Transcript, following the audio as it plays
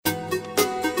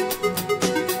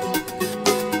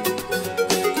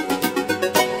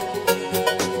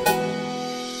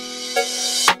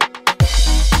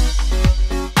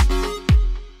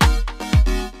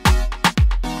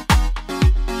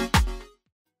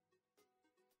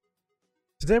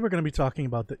Today we're going to be talking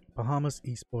about the Bahamas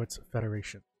Esports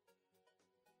Federation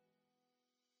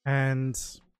and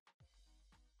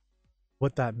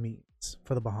what that means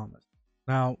for the Bahamas.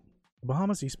 Now, the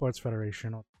Bahamas Esports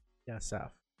Federation, or BSF,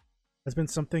 has been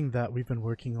something that we've been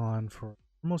working on for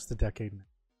almost a decade now.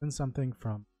 It's been something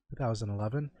from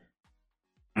 2011,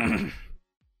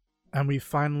 and we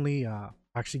finally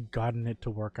actually gotten it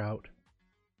to work out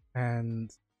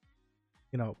and,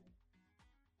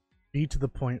 be to the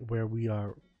point where we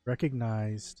are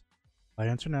recognized by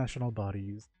international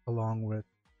bodies along with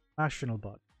national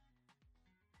bodies.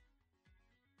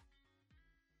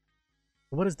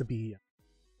 What is the BEF?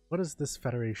 What is this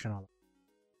federation all about?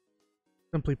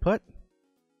 Simply put,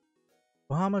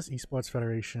 Bahamas Esports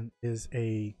Federation is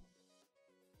a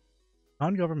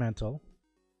non-governmental,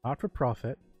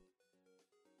 not-for-profit,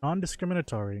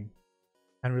 non-discriminatory,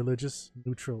 and religious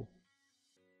neutral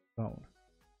zone.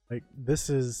 This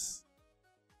is,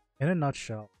 in a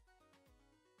nutshell,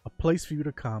 a place for you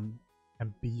to come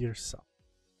and be yourself.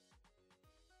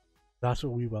 That's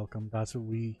what we welcome. That's what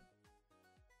we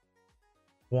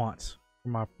want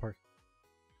from our person.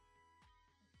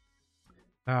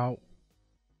 Now,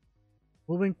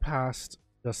 moving past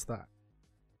just that.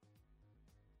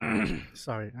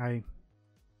 Sorry, I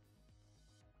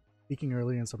speaking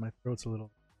early and so my throat's a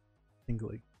little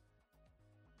tingly.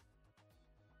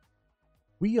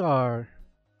 We are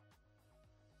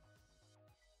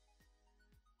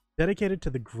dedicated to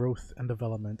the growth and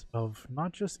development of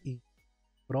not just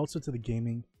but also to the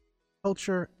gaming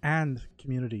culture and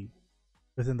community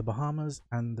within the Bahamas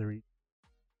and the region.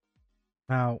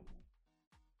 Now,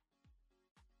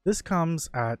 this comes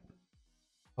at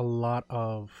a lot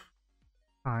of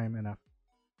time and effort.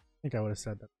 I think I would have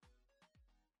said that.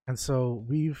 And so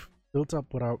we've built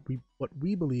up what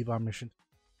we believe our mission is.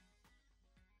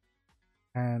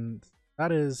 And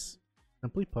that is,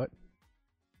 simply put,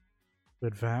 to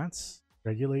advance,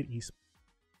 regulate esports,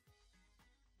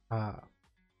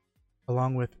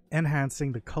 along with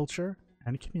enhancing the culture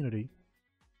and community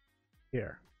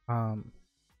here.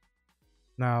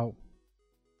 Now,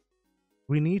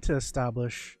 we need to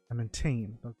establish and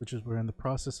maintain, which is we're in the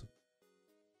process of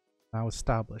now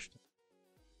established,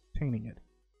 maintaining it,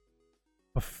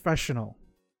 professional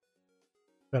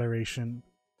federation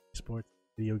esports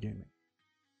video gaming.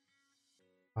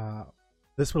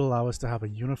 This will allow us to have a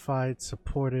unified,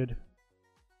 supported,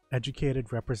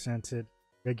 educated, represented,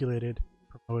 regulated,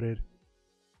 promoted,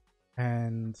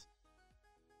 and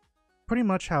pretty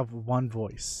much have one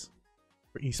voice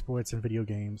for esports and video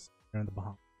games here in the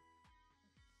Bahamas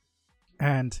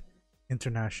and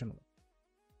internationally.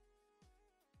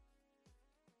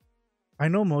 I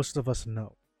know most of us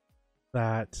know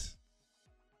that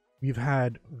we've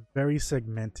had very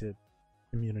segmented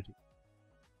communities.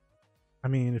 I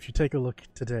mean, if you take a look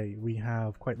today, we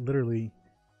have quite literally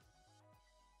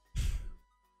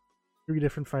 3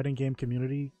 different fighting game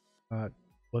community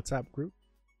WhatsApp group.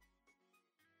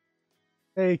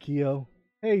 Hey, Keo.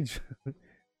 Hey,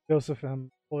 Joseph M.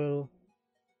 Oil.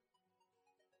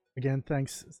 Again,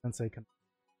 thanks, Sensei.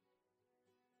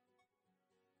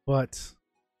 But,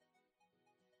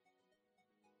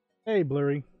 hey,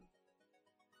 Blurry.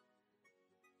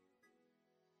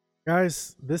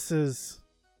 Guys, this is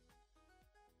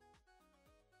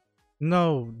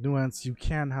no nuance. You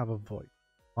can have a voice,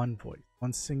 one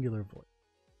singular voice.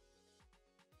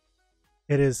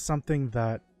 It is something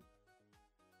that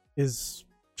is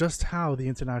just how the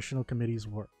international committees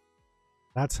work.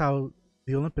 That's how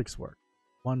the Olympics work.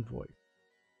 One voice.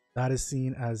 That is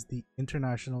seen as the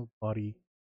international body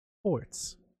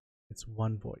sports. It's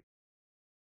one voice.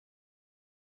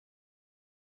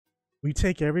 We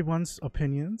take everyone's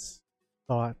opinions,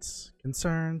 thoughts,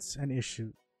 concerns, and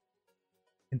issues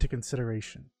into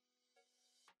consideration,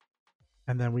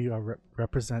 and then we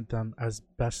represent them as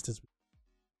best as we can.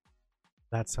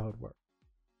 That's how it works.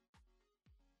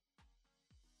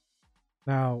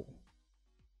 Now,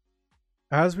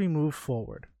 as we move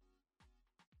forward,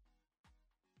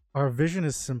 our vision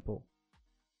is simple.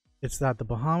 It's that the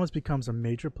Bahamas becomes a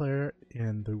major player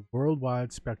in the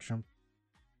worldwide spectrum,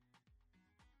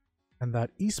 and that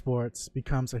esports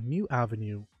becomes a new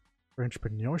avenue for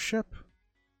entrepreneurship,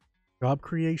 job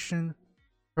creation,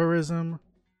 tourism,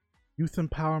 youth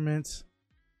empowerment,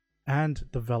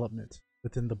 and development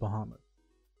within the Bahamas.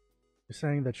 You're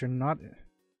saying that you're not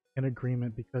in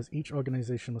agreement because each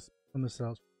organization must speak for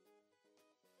themselves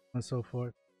and so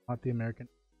forth, not the American.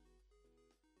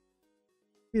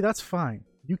 See, that's fine.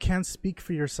 You can speak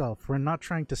for yourself. We're not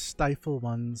trying to stifle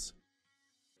one's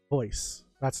voice.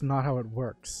 That's not how it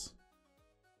works.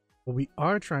 What we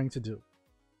are trying to do.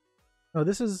 No,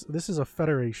 this is a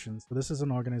federation, so this is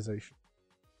an organization.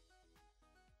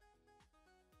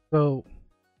 So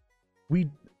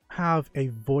we have a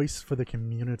voice for the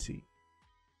community.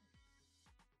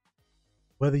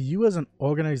 Whether you as an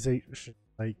organization,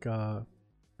 like a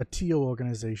TO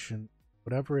organization,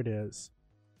 whatever it is,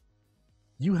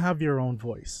 you have your own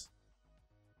voice.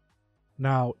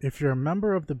 Now, if you're a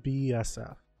member of the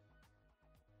BESF,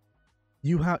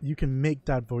 you can make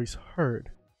that voice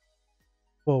heard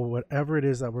for whatever it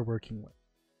is that we're working with.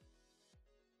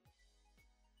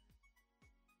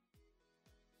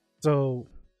 So,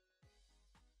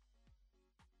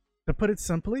 to put it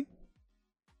simply,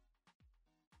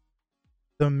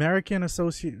 the American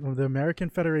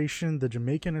Federation, the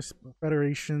Jamaican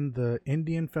Federation, the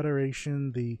Indian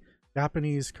Federation, the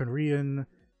Japanese, Korean,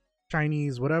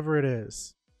 Chinese, whatever it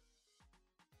is,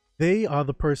 they are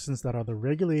the persons that are the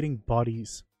regulating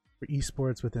bodies for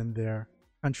esports within their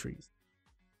countries.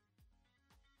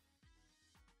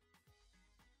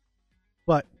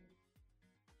 But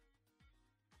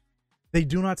they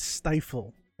do not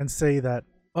stifle and say that,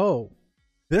 oh,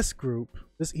 this group,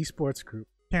 this esports group,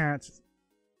 can't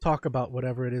talk about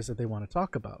whatever it is that they want to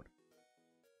talk about.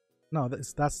 No,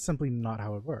 that's simply not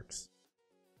how it works.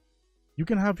 You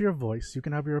can have your voice, you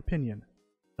can have your opinion.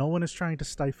 No one is trying to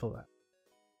stifle that.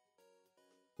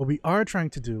 What we are trying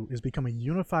to do is become a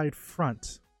unified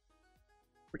front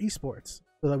for esports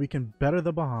so that we can better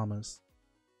the Bahamas.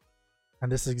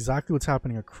 And this is exactly what's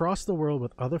happening across the world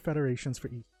with other federations for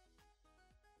esports.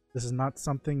 This is not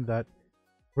something that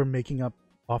we're making up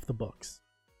off the books.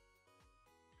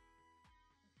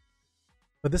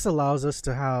 But this allows us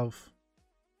to have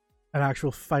an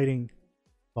actual fighting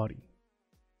body.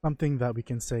 Something that we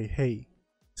can say, hey,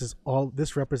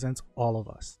 this represents all of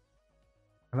us.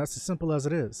 And that's as simple as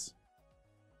it is.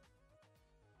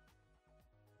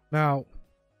 Now,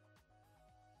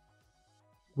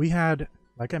 we had,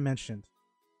 like I mentioned,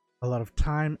 a lot of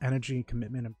time, energy,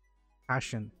 commitment, and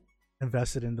passion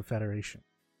invested in the Federation.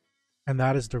 And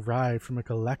that is derived from a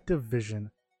collective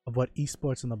vision of what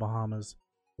esports in the Bahamas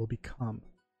will become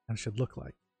and should look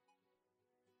like.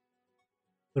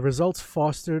 The results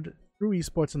fostered through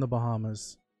esports in the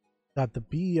Bahamas that the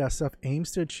BESF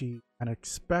aims to achieve and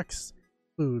expects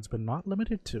includes, but not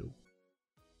limited to,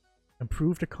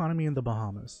 improved economy in the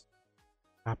Bahamas,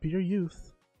 happier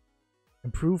youth,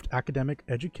 improved academic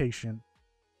education,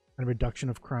 and reduction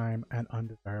of crime and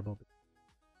undesirable behavior.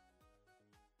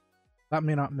 That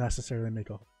may not necessarily make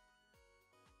a whole.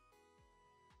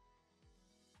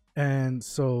 And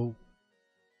so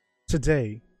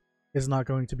today is not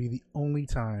going to be the only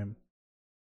time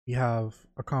we have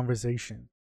a conversation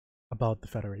about the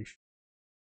Federation.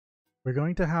 We're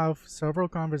going to have several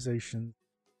conversations,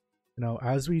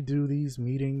 as we do these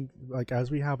meetings, like as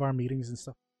we have our meetings and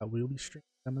stuff, that we'll be streaming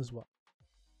them as well.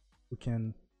 We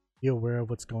can be aware of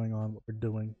what's going on, what we're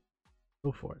doing,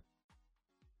 so forth.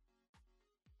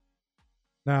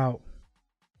 Now,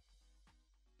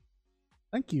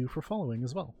 thank you for following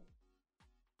as well.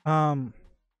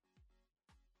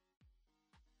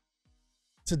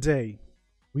 Today,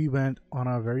 we went on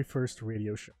our very first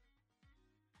radio show.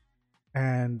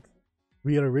 And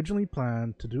we had originally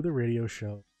planned to do the radio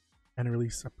show and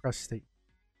release a press statement.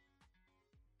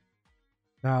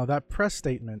 Now, that press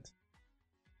statement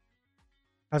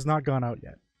has not gone out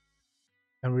yet.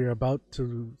 And we are about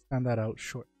to send that out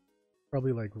short.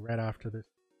 Probably like right after this.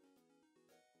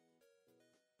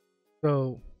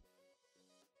 So,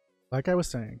 like I was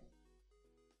saying,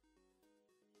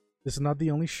 this is not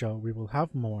the only show. We will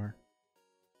have more.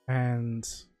 And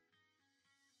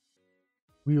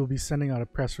we will be sending out a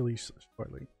press release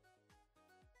shortly.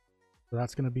 So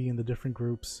that's going to be in the different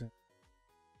groups,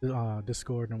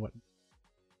 Discord and whatnot.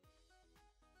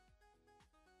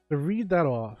 To read that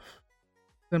off,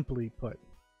 simply put,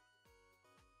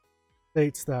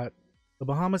 states that the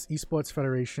Bahamas Esports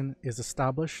Federation is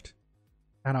established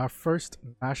and our first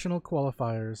national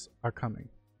qualifiers are coming.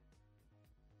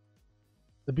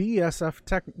 The BESF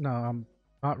I'm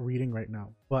not reading right now,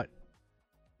 but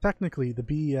technically the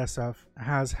BESF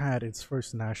has had its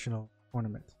first national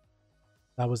tournament.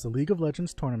 That was the League of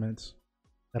Legends tournament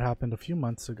that happened a few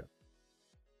months ago.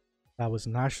 That was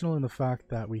national in the fact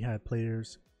that we had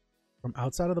players from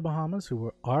outside of the Bahamas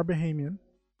who are Bahamian.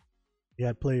 We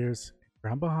had players in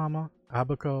Grand Bahama,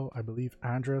 Abaco, I believe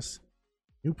Andros,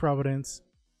 New Providence,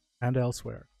 and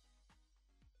elsewhere.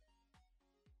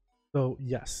 So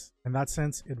yes, in that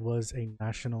sense, it was a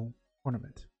national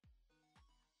tournament.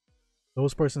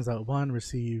 Those persons that won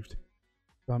received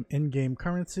some in-game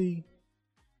currency,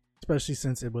 especially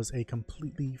since it was a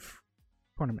completely free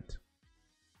tournament.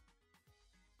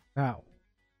 Now,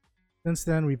 since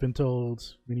then, we've been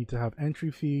told we need to have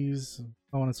entry fees,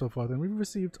 so on and so forth, and we've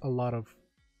received a lot of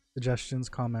suggestions,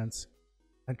 comments,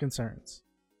 and concerns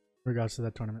in regards to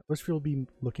that tournament, which we'll be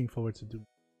looking forward to doing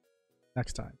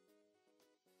next time.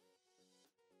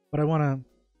 But I want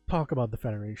to talk about the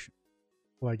Federation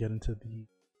before I get into the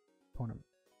tournament.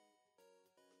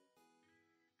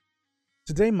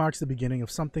 Today marks the beginning of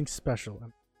something special.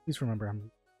 And please remember,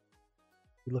 I'm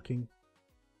looking.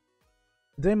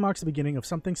 Today marks the beginning of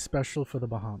something special for the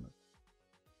Bahamas.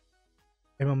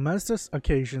 A momentous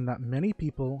occasion that many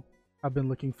people have been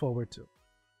looking forward to.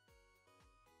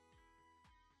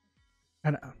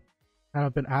 And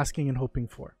have been asking and hoping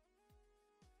for.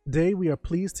 Today, we are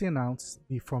pleased to announce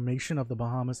the formation of the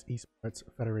Bahamas Esports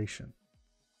Federation.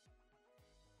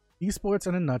 Esports,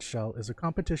 in a nutshell, is a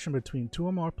competition between two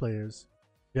or more players,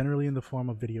 generally in the form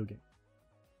of video games.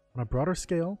 On a broader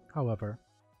scale, however,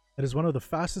 it is one of the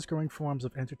fastest growing forms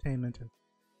of entertainment,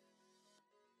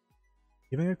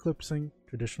 even eclipsing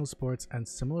traditional sports and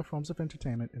similar forms of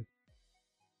entertainment and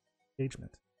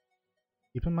engagement.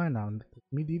 Keep in mind now,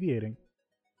 me deviating,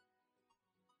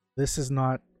 this is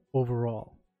not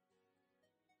overall.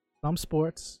 Some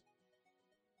sports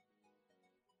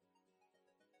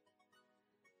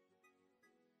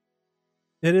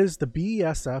it is the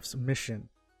BESF's mission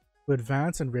to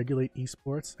advance and regulate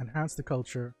esports, enhance the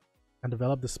culture, and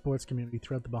develop the sports community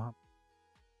throughout the Bahamas.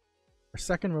 Our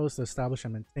second role is to establish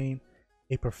and maintain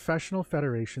a professional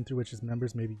federation through which its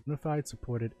members may be unified,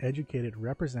 supported, educated,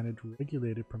 represented,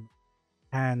 regulated,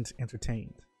 and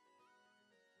entertained.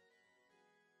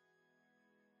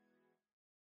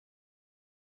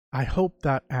 I hope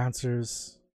that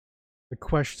answers the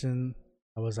question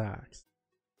I was asked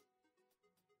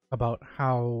about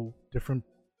how different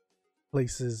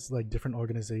places, like different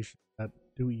organizations that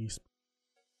do esports,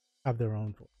 have their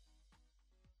own voice.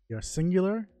 We are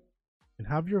singular and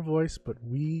have your voice, but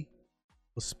we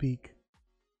will speak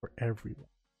for everyone.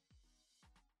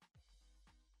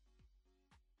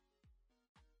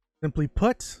 Simply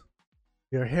put,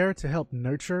 we are here to help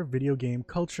nurture video game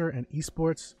culture and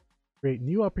esports, create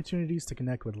new opportunities to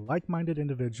connect with like-minded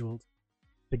individuals,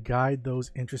 to guide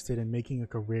those interested in making a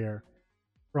career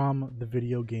from the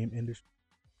video game industry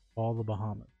of all the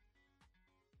Bahamas.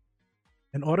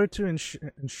 In order to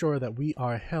ensure that we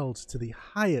are held to the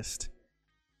highest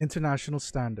international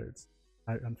standards,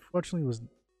 I unfortunately was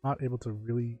not able to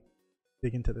really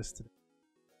dig into this today.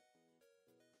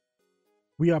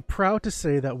 We are proud to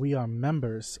say that we are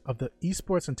members of the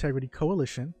Esports Integrity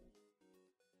Coalition,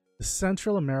 the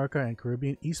Central America and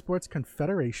Caribbean Esports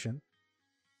Confederation,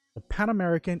 the Pan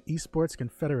American Esports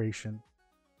Confederation,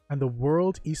 and the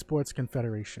World Esports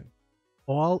Confederation,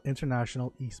 all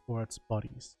international esports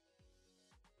bodies.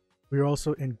 We are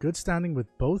also in good standing with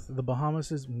both the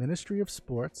Bahamas' Ministry of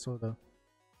Sports, or the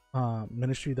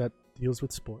ministry that deals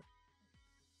with sport,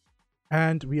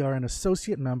 and we are an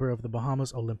associate member of the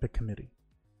Bahamas Olympic Committee.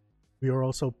 We are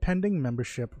also pending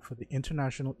membership for the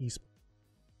International Esports.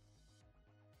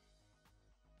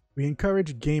 We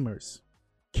encourage gamers,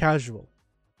 casual,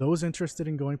 those interested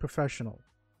in going professional,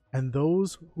 and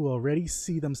those who already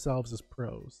see themselves as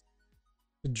pros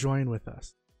to join with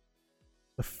us.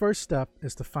 The first step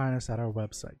is to find us at our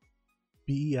website,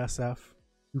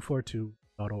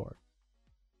 besf242.org,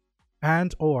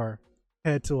 and or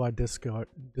head to our Discord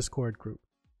group,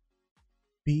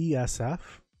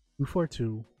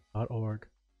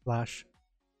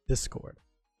 besf242.org/Discord,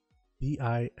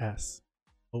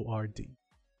 DISORD.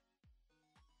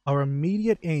 Our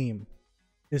immediate aim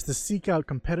is to seek out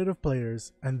competitive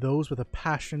players and those with a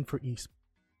passion for esports.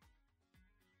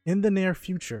 In the near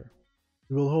future,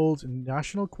 we will hold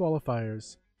national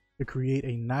qualifiers to create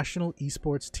a national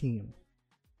esports team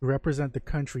to represent the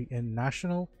country in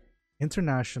national,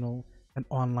 international, and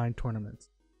online tournaments,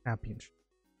 championships.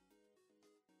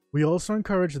 We also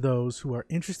encourage those who are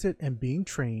interested in being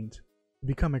trained to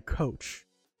become a coach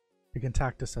to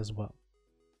contact us as well.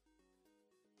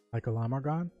 Michael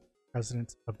Lamargon,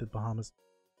 President of the Bahamas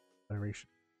Federation.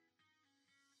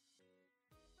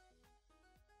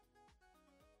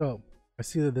 So, I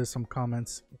see that there's some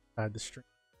comments inside the stream.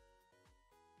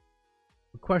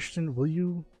 The question, will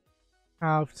you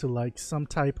have to like some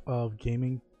type of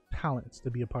gaming talent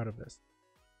to be a part of this?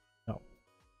 No.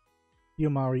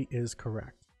 Kiamari is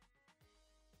correct.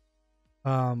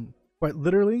 But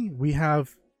literally, we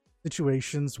have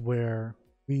situations where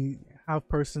we have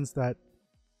persons that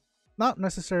not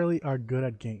necessarily are good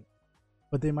at games,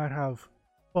 but they might have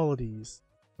qualities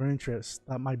or interests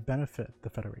that might benefit the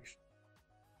Federation.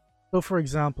 So for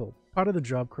example, part of the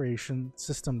job creation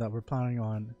system that we're planning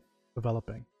on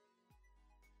developing,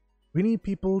 we need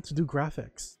people to do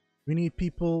graphics. We need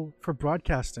people for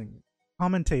broadcasting,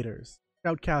 commentators,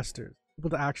 shoutcasters, people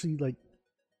to actually like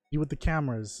be with the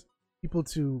cameras, people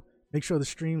to make sure the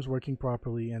stream's working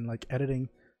properly, and like editing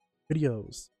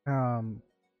videos,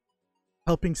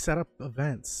 helping set up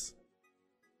events.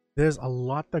 There's a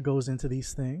lot that goes into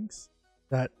these things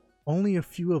that only a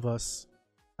few of us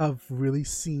have really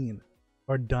seen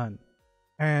or done.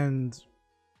 And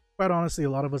quite honestly, a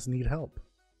lot of us need help.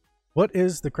 What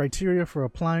is the criteria for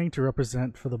applying to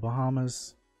represent for the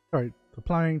Bahamas? Sorry,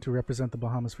 applying to represent the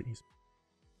Bahamas for esports.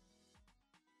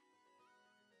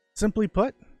 Simply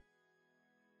put,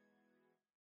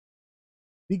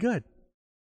 be good.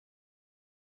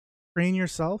 Train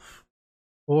yourself,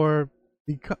 or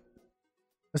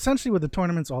essentially what the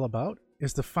tournament's all about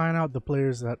is to find out the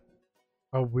players that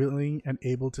are willing and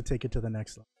able to take it to the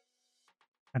next level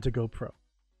and to go pro.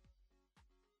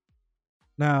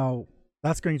 Now,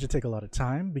 that's going to take a lot of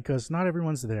time because not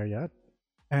everyone's there yet,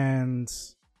 and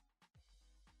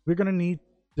we're going to need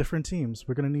different teams.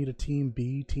 We're going to need a team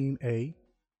B, team A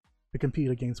to compete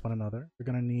against one another. We're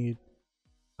going to need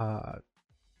a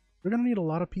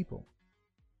lot of people,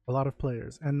 a lot of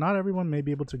players, and not everyone may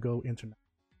be able to go international,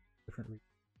 different regions.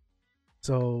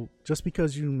 So just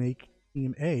because you make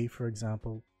team A, for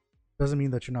example, doesn't mean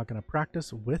that you're not going to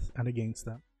practice with and against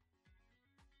them,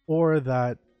 or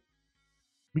that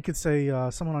we could say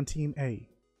someone on team A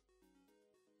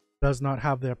does not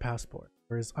have their passport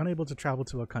or is unable to travel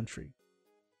to a country.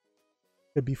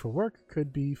 Could be for work,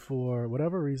 could be for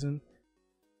whatever reason.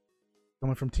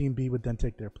 Someone from team B would then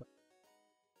take their place.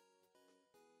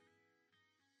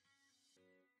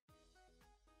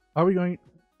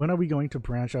 When are we going to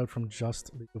branch out from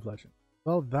just League of Legends?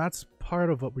 Well, that's part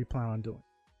of what we plan on doing.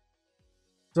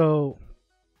 So,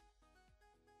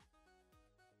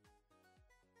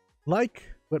 like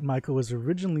what Michael was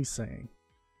originally saying,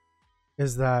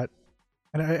 is that,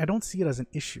 and I don't see it as an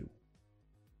issue,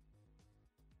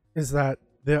 is that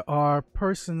there are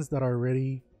persons that are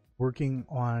already working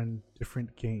on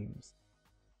different games.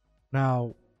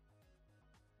 Now,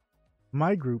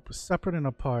 my group, separate and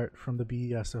apart from the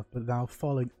BESF, but now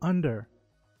falling under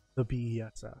the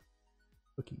BESF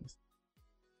cookies.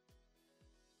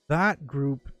 That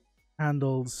group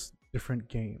handles different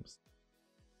games.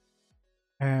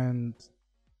 And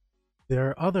there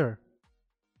are other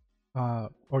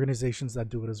organizations that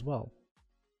do it as well.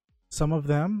 Some of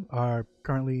them are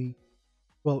currently,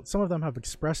 well, some of them have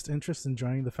expressed interest in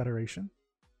joining the Federation,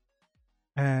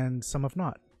 and some have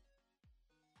not.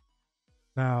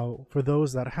 Now, for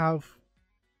those that have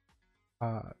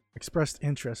expressed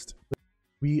interest,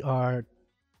 we are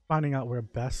finding out where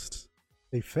best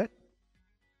they fit,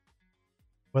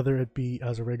 whether it be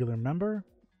as a regular member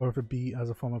or if it be as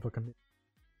a form of a committee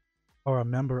or a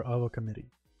member of a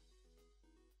committee.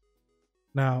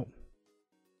 Now,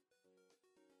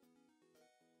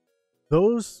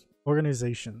 those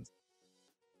organizations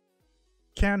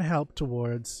can help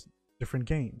towards different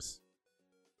games.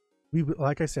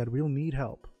 Like I said, we'll need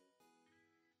help.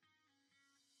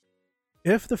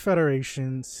 If the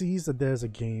Federation sees that there's a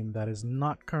game that is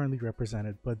not currently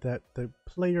represented, but that the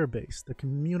player base, the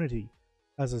community,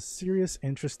 has a serious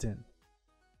interest in,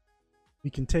 we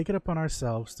can take it upon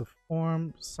ourselves to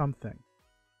form something,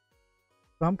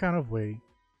 some kind of way,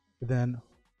 to then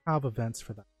have events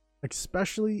for that.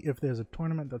 Especially if there's a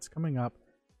tournament that's coming up,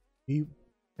 we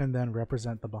can then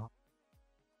represent the Bahamas.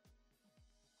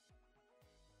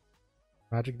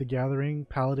 Magic the Gathering,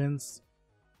 Paladins.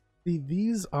 See,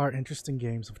 these are interesting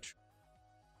games of choice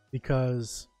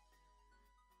because,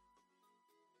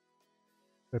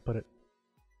 how do I put it?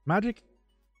 Magic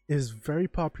is very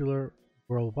popular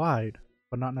worldwide,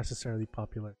 but not necessarily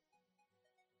popular.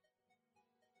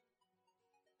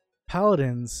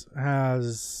 Paladins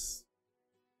has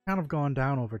kind of gone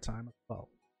down over time as well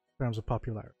in terms of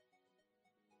popularity.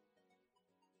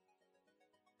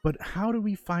 But how do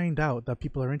we find out that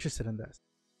people are interested in this?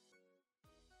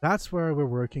 That's where we're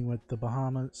working with the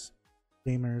Bahamas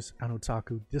Gamers and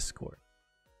Otaku Discord.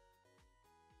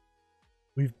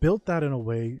 We've built that in a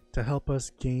way to help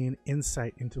us gain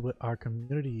insight into what our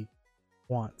community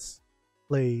wants,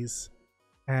 plays,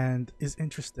 and is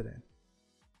interested in.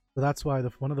 So that's why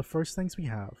one of the first things we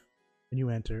have when you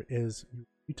enter is you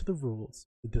read to the rules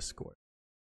of the Discord.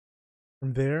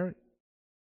 From there,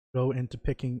 go into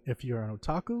picking if you're an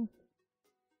otaku,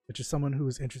 which is someone who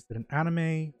is interested in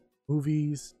anime,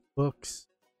 movies, books,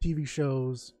 TV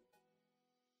shows.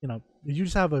 You know, you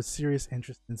just have a serious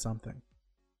interest in something.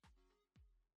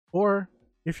 Or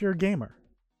if you're a gamer.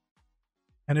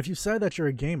 And if you said that you're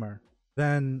a gamer,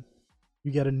 then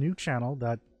you get a new channel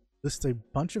that lists a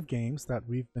bunch of games that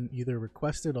we've been either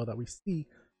requested or that we see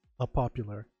are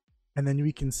popular. And then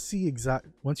we can see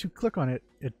once you click on it,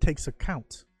 it takes a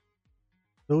count.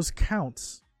 Those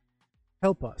counts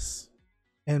help us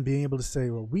in being able to say,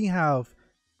 well, we have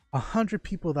 100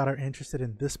 people that are interested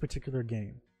in this particular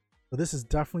game. So this is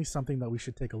definitely something that we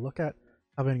should take a look at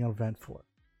having an event for.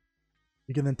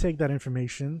 You can then take that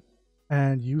information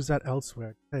and use that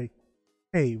elsewhere. Say,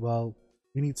 hey, well,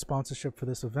 we need sponsorship for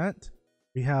this event.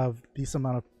 We have this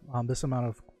amount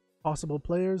of possible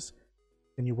players.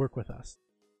 Can you work with us?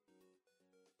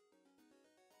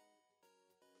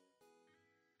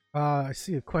 I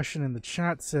see a question in the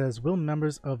chat says, will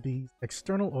members of the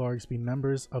external orgs be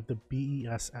members of the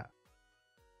BESF?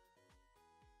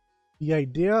 The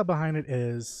idea behind it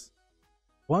is,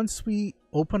 once we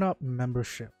open up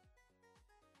membership,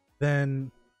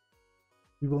 then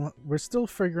we're still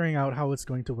figuring out how it's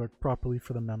going to work properly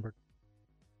for the member.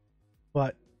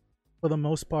 But for the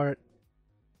most part,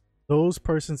 those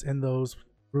persons in those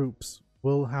groups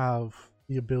will have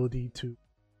the ability to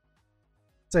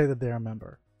say that they're a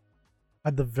member.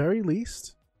 At the very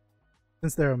least,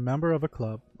 since they're a member of a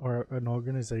club or an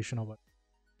organization or what,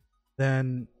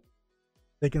 then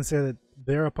they can say that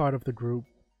they're a part of the group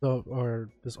or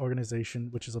this organization,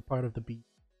 which is a part of the B.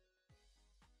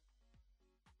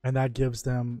 And that gives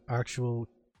them actual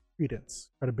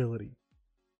credence, credibility.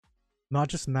 Not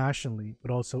just nationally, but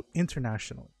also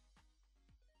internationally.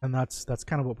 And that's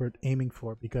kind of what we're aiming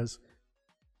for, because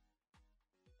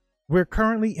we're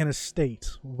currently in a state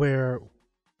where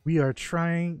we are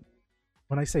trying,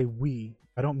 when I say we,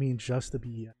 I don't mean just the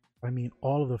BEF, I mean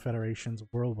all of the federations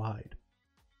worldwide,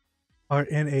 are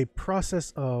in a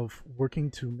process of working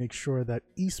to make sure that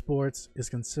esports is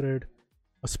considered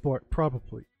a sport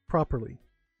properly.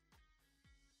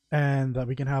 And that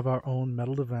we can have our own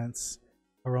medal events,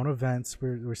 our own events.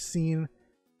 We're seen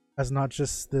as not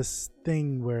just this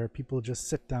thing where people just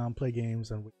sit down, play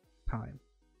games, and waste time.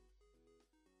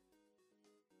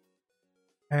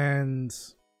 And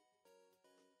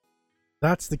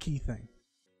that's the key thing.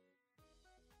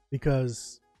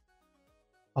 Because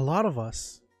a lot of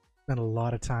us spend a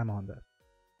lot of time on this.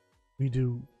 We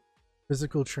do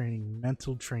physical training,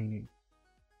 mental training.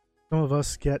 Some of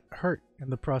us get hurt in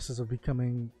the process of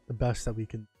becoming the best that we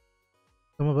can.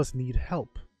 Some of us need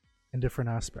help in different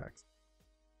aspects.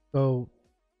 So,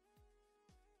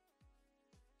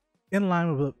 in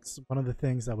line with one of the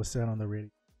things that was said on the radio,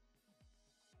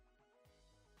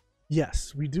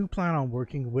 yes, we do plan on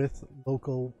working with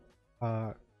local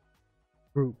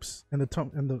groups.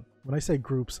 When I say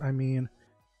groups, I mean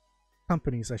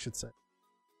companies, I should say,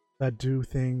 that do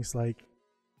things like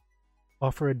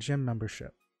offer a gym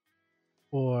membership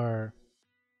or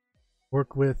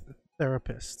work with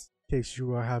therapists in case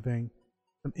you are having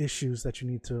some issues that you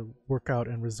need to work out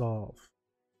and resolve,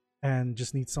 and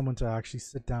just need someone to actually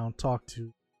sit down, talk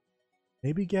to,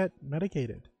 maybe get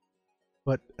medicated.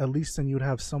 But at least then you'd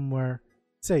have somewhere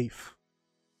safe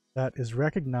that is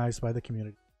recognized by the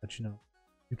community that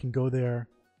you can go there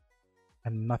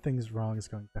and nothing's wrong is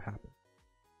going to happen.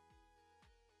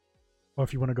 Or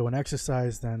if you want to go and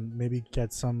exercise, then maybe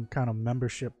get some kind of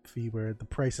membership fee where the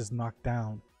price is knocked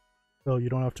down so you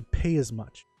don't have to pay as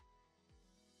much.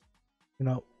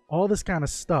 All this kind of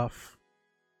stuff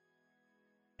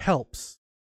helps,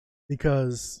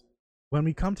 because when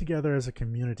we come together as a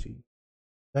community,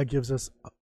 that gives us,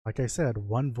 like I said,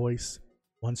 one voice,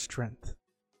 one strength.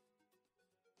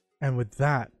 And with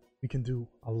that, we can do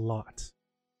a lot.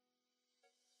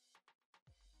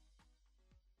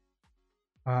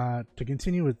 To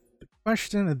continue with the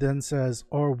question, it then says,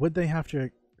 or would they have to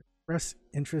express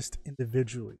interest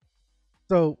individually?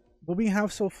 So what we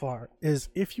have so far is,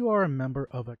 if you are a member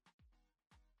of a,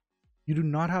 you do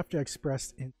not have to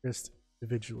express interest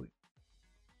individually.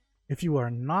 If you are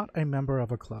not a member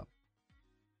of a club,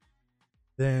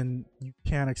 then you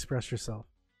can express yourself.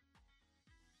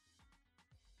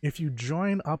 If you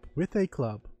join up with a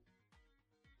club,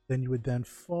 then you would then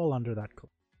fall under that club.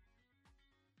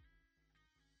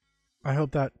 I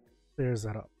hope that clears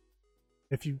that up.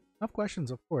 If you have questions,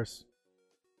 of course,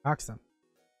 ask them.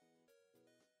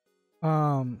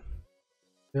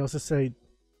 They also say,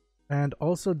 and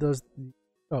also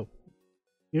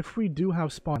if we do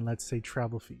have spawn, let's say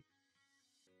travel fee.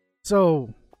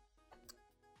 So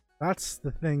that's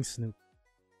the thing, Snoop.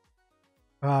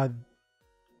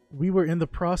 We were in the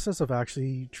process of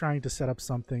actually trying to set up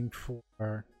something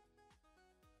for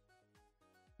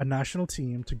a national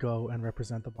team to go and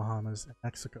represent the Bahamas and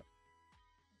Mexico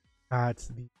at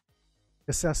the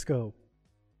CASESCO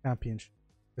Championship.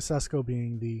 CASESCO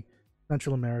being the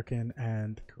Central American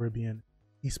and Caribbean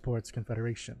Esports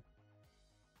Confederation.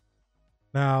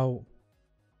 Now,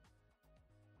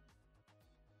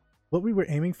 what we were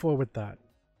aiming for with that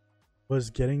was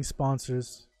getting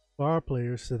sponsors for our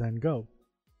players to then go.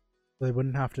 They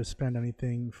wouldn't have to spend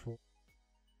anything for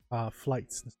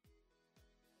flights,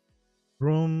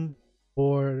 room,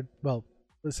 board. Well,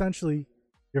 essentially,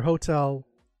 your hotel,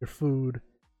 your food,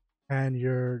 and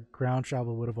your ground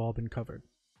travel would have all been covered.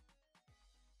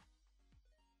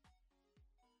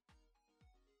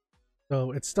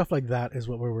 So it's stuff like that is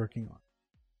what we're working on.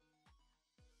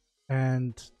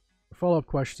 And the follow-up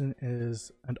question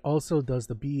is, and also, does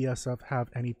the BESF have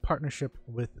any partnership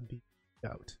with the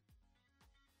Scout?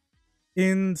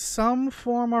 In some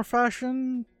form or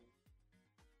fashion,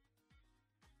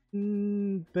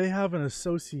 they have an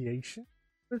association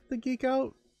with the Geek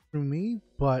Out through me,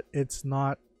 but it's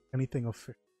not anything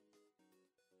official.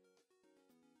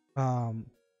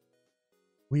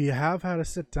 We have had a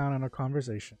sit down and a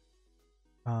conversation.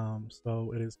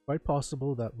 So it is quite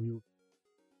possible that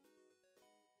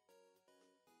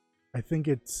I think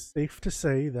it's safe to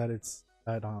say that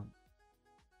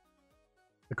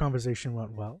the conversation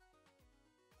went well,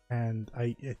 and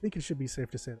I think it should be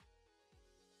safe to say that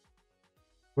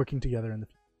working together in the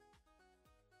future.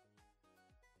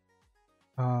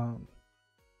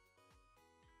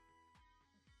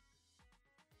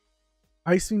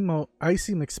 Icy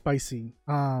McSpicy.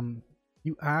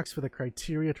 You asked for the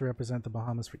criteria to represent the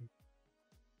Bahamas for you.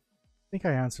 I think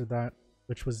I answered that,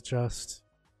 which was just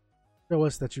show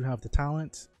us that you have the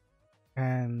talent,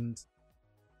 and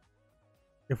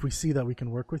if we see that we can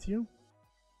work with you,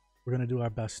 we're going to do our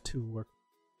best to work.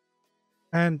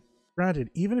 And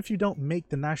granted, even if you don't make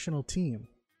the national team,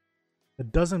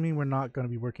 that doesn't mean we're not going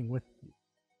to be working with you.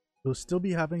 We'll still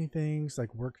be having things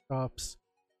like workshops,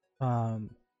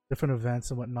 different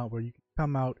events and whatnot, where you can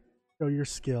come out, show your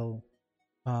skill,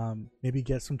 maybe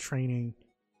get some training,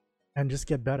 and just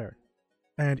get better.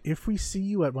 And if we see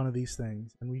you at one of these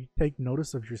things and we take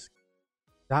notice of your skill,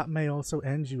 that may also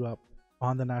end you up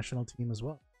on the national team as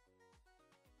well.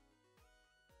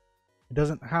 It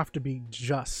doesn't have to be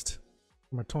just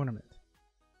from a tournament.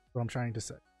 That's what I'm trying to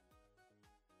say.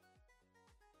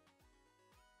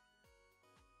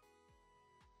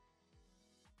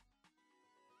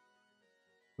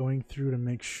 Going through to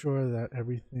make sure that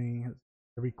every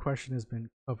question has been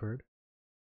covered.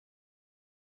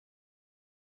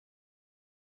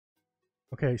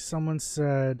 Okay, someone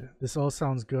said, this all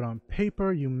sounds good on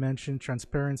paper. You mentioned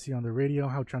transparency on the radio.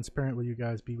 How transparent will you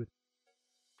guys be with?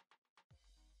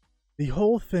 The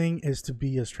whole thing is to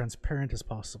be as transparent as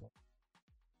possible.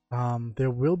 There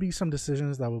will be some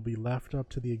decisions that will be left up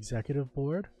to the executive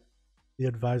board, the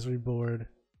advisory board.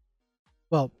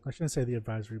 Well, I shouldn't say the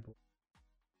advisory board.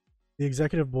 The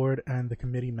executive board and the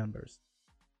committee members.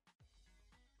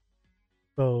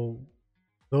 So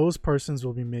those persons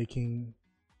will be making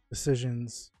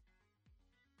decisions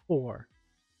for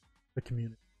the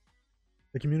community.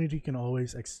 The community can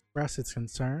always express its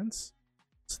concerns,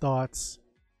 its thoughts,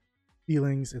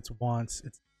 feelings, its wants.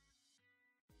 It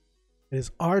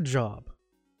is our job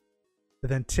to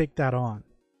then take that on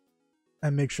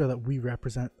and make sure that we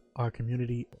represent our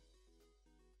community.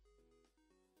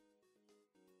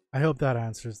 I hope that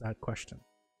answers that question.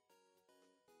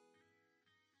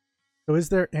 So is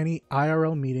there any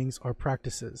IRL meetings or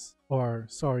practices? Or,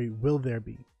 sorry, will there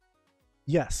be?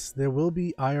 Yes, there will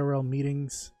be IRL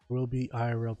meetings, there will be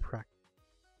IRL practice.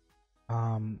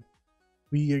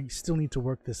 We still need to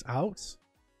work this out,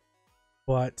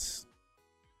 but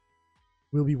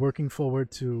we'll be working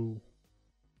forward to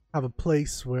have a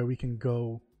place where we can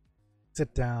go,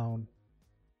 sit down,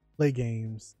 play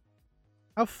games,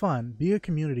 have fun, be a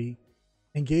community,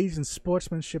 engage in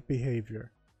sportsmanship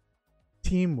behavior,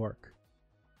 teamwork,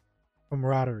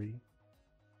 camaraderie,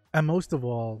 and most of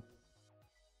all,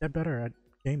 get better at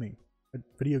gaming, at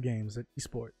video games, at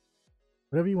esports,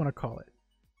 whatever you want to call it.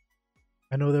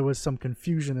 I know there was some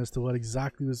confusion as to what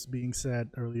exactly was being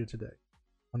said earlier today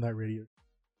on that radio.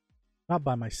 Not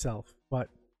by myself, but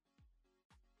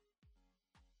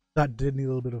that did need a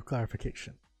little bit of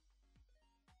clarification.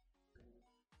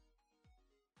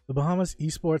 The Bahamas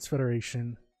Esports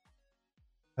Federation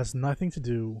has nothing to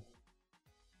do with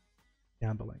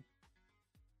gambling.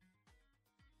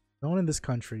 Known in this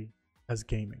country as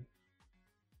gaming.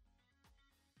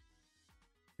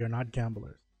 We are not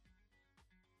gamblers.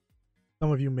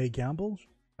 Some of you may gamble.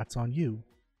 That's on you.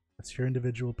 That's your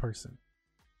individual person.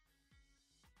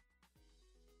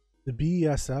 The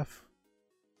BESF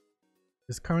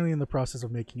is currently in the process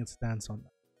of making its stance on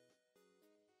that.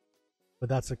 But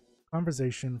that's a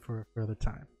conversation for a further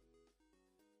time.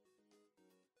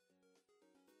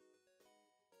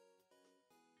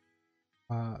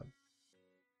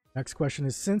 Next question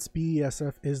is, since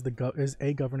BESF is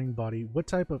a governing body, what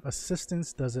type of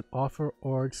assistance does it offer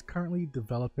orgs currently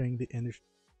developing the industry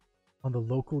on the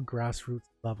local grassroots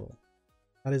level?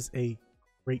 That is a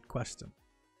great question.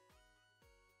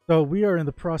 So we are in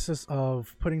the process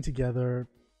of putting together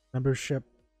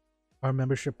our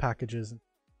membership packages,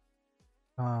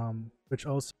 which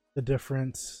also the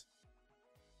different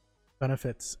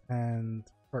benefits and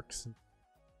perks and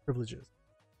privileges.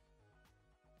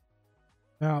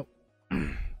 Now,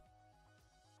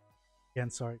 again,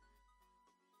 sorry.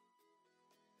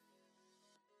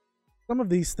 Some of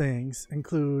these things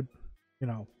include,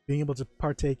 being able to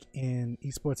partake in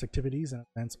esports activities and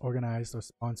events organized or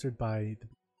sponsored by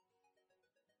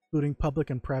including public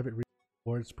and private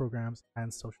rewards programs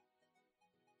and social.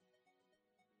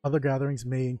 Other gatherings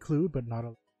may include, but not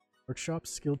workshops,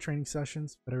 skill training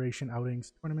sessions, federation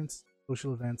outings, tournaments,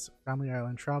 social events, family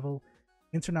island travel,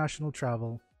 international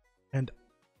travel, and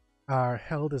are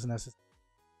held as necessary.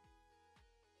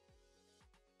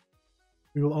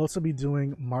 We will also be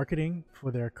doing marketing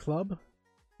for their club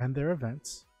and their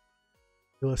events.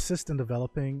 We'll assist in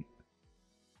developing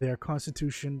their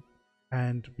constitution,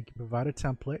 and we can provide a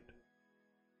template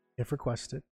if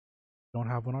requested. Don't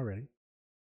have one already.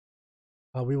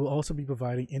 We will also be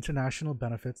providing international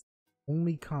benefits that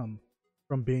only come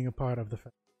from being a part of the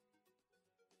federation.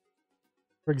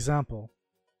 For example,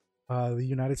 the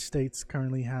United States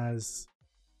currently has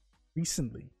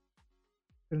recently,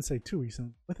 I didn't say too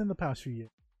recent, within the past few years,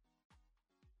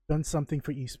 done something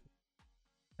for esports.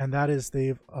 And that is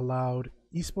they've allowed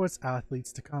esports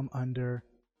athletes to come under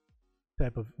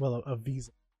a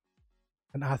visa,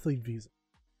 an athlete visa.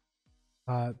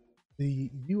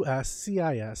 The US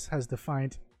CIS has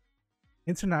defined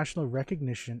international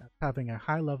recognition as having a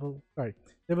high level. Sorry,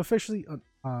 they've officially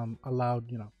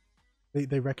allowed,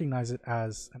 they recognize it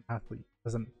as an athlete,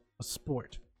 as a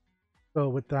sport. So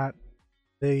with that,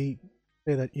 they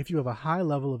say that if you have a high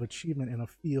level of achievement in a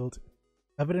field,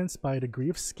 evidenced by a degree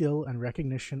of skill and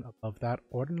recognition above that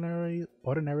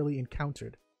ordinarily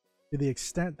encountered, to the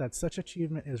extent that such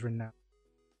achievement is renowned,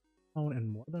 known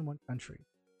in more than one country,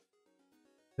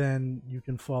 then you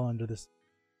can fall under this.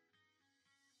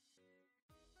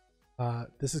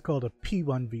 This is called a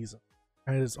P1 visa,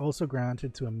 and it is also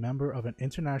granted to a member of an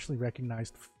internationally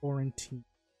recognized foreign team.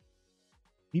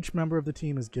 Each member of the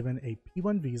team is given a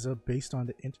P1 visa based on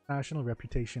the international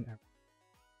reputation.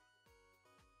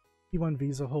 P1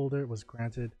 visa holder was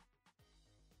granted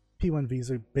P1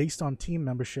 visa based on team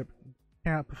membership,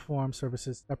 cannot perform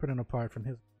services separate and apart from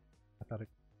his athletic.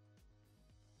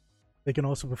 They can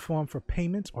also perform for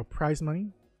payment or prize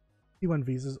money. P1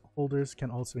 visa holders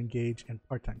can also engage in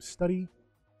part-time study.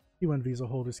 P1 visa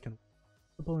holders can work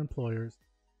with multiple employers.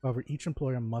 However, each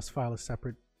employer must file a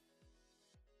separate.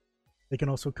 They can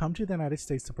also come to the United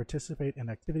States to participate in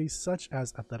activities such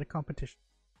as athletic competition,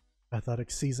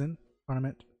 athletic season,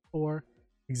 tournament, or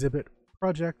exhibit,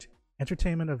 project,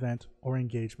 entertainment event, or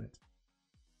engagement.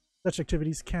 Such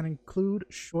activities can include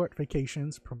short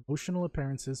vacations, promotional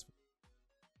appearances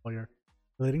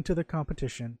relating to the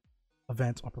competition,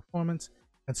 event, or performance,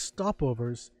 and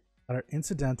stopovers that are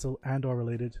incidental and or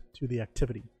related to the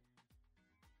activity.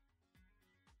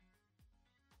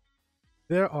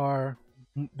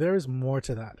 There is more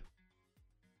to that.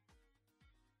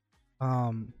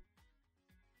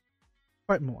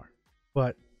 Quite more,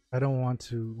 but I don't want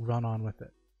to run on with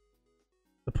it.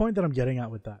 The point that I'm getting at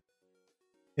with that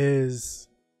is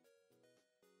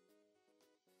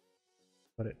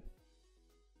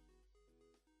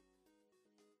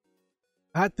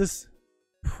at this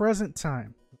present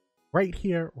time, right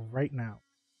here, right now,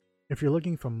 if you're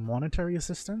looking for monetary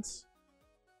assistance,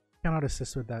 we cannot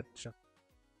assist with that just.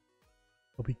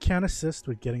 But we can assist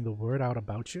with getting the word out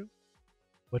about you,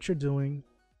 what you're doing,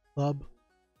 club,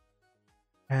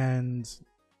 and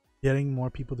getting more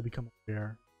people to become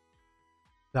aware.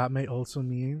 That may also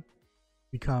mean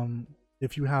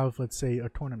if you have, let's say, a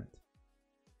tournament,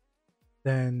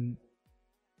 then,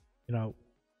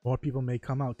 more people may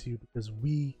come out to you because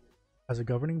we, as a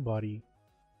governing body,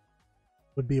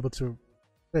 would be able to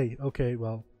say, okay,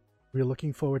 well, we're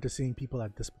looking forward to seeing people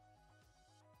at this point.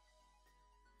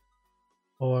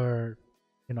 Or,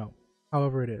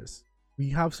 however it is.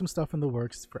 We have some stuff in the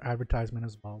works for advertisement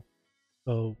as well.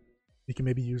 So we can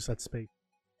maybe use that space,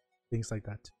 things like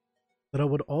that. That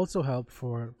would also help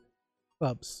for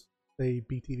clubs, say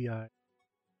BTVI,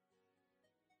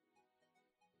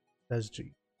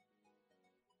 SG.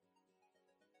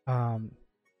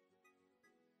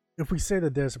 If we say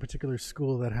that there's a particular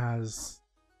school that has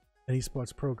an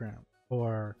esports program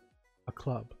or a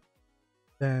club,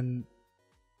 then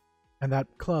and that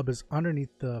club is underneath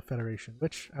the federation,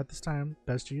 which at this time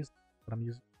BESG is what I'm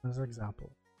using as an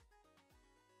example.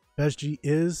 BESG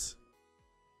is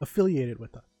affiliated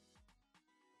with us.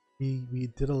 we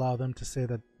did allow them to say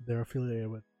that they're affiliated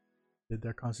with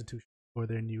their constitution or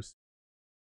their news.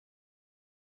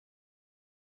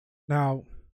 Now,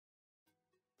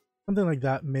 something like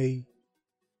that may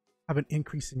have an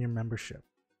increase in your membership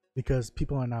because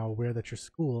people are now aware that your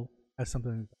school has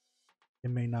something like that. They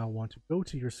may now want to go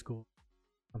to your school,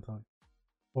 something like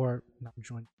that, or not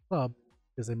join the club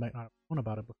because they might not have known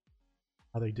about it before.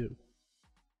 How they do.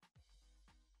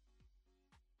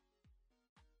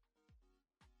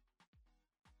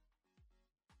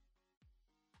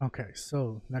 Okay,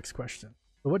 so next question.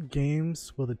 So what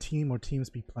games will the team or teams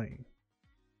be playing?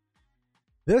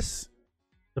 This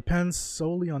depends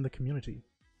solely on the community.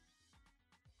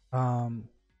 And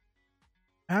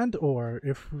or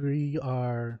if we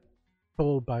are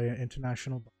told by an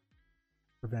international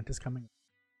event is coming,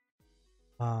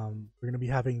 we're going to be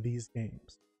having these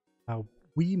games. Now,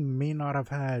 we may not have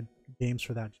had games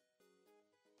for that,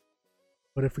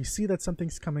 but if we see that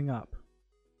something's coming up,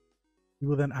 we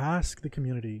will then ask the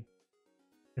community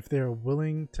if they're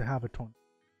willing to have a tournament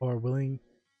or willing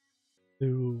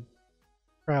to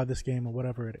try out this game or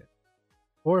whatever it is.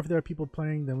 Or if there are people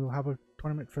playing, then we'll have a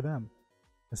tournament for them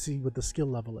and see what the skill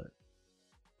level is.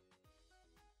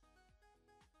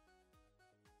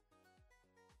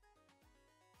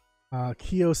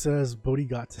 Kyo says Bodhi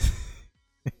got.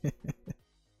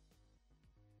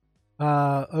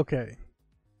 Okay.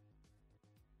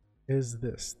 Is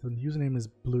this the username is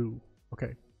blue?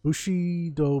 Okay,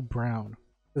 Bushido Brown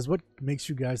says, what makes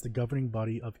you guys the governing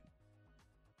body of?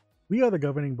 We are the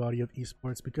governing body of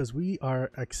esports because we are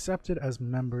accepted as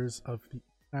members of the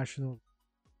national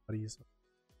bodies,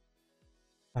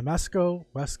 AMESCO,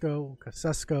 WESCO,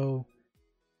 CASESCO,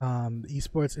 the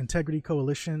Esports Integrity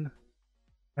Coalition,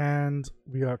 and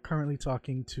we are currently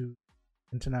talking to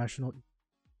International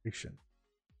Federation.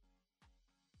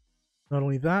 Not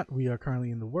only that, we are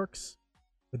currently in the works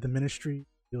with the ministry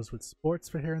deals with sports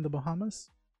for here in the Bahamas,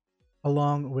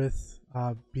 along with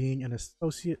being an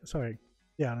associate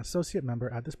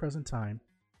member at this present time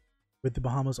with the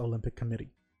Bahamas Olympic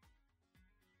Committee.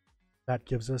 That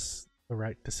gives us the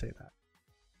right to say that.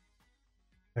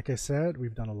 Like I said,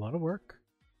 we've done a lot of work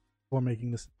for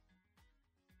making this.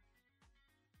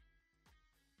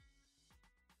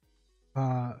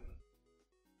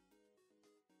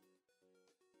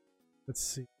 Let's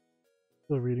see.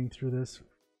 Still reading through this.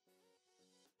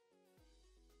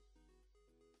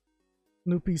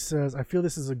 Snoopy says, I feel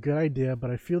this is a good idea, but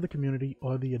I feel the community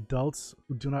or the adults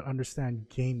who do not understand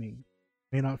gaming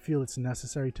may not feel it's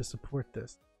necessary to support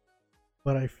this.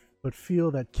 But feel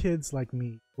that kids like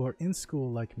me, who are in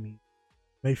school like me,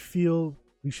 may feel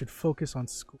we should focus on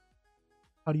school.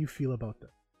 How do you feel about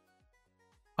that?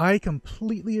 I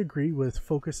completely agree with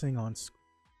focusing on school.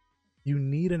 You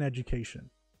need an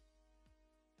education.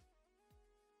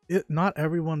 Not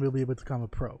everyone will be able to become a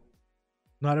pro.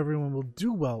 Not everyone will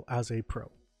do well as a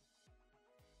pro.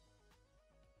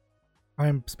 I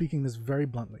am speaking this very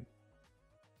bluntly.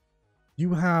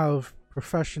 You have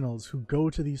professionals who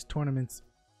go to these tournaments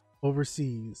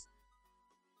overseas.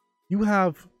 You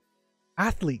have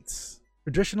athletes,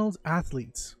 traditional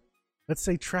athletes, let's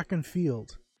say track and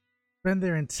field, spend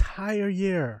their entire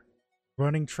year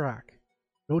running track,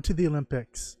 go to the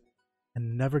Olympics,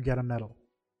 and never get a medal.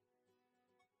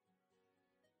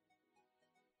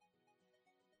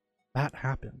 That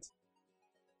happens.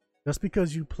 Just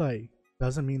because you play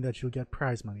doesn't mean that you'll get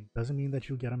prize money, doesn't mean that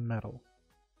you'll get a medal.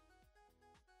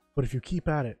 But if you keep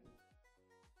at it,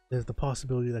 there's the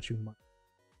possibility that you might.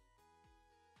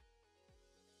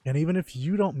 And even if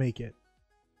you don't make it,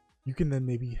 you can then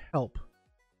maybe help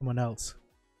someone else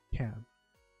can.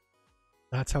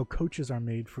 That's how coaches are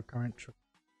made for current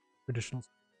traditional.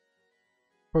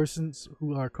 Persons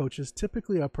who are coaches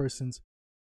typically are persons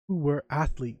who were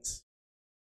athletes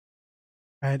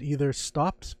and either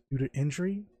stopped due to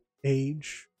injury,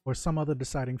 age, or some other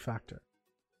deciding factor.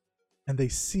 And they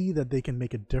see that they can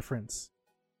make a difference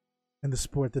in the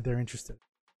sport that they're interested in.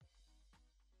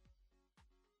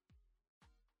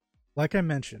 Like I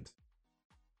mentioned,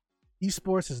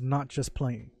 esports is not just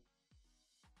playing.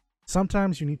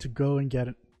 Sometimes you need to go and get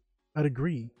a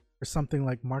degree for something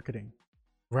like marketing,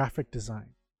 graphic design,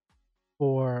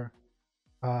 or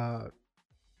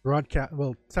broadcast,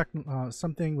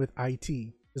 something with IT,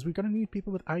 because we're going to need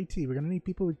people with IT, we're going to need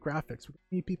people with graphics, we're going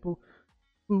to need people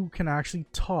who can actually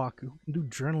talk, who can do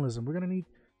journalism. We're going to need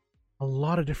a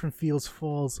lot of different fields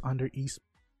falls under esports.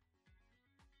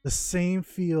 The same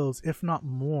fields, if not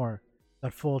more,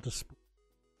 that fall to sport.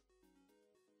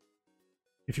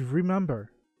 If you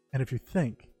remember, and if you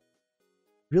think,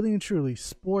 really and truly,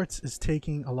 sports is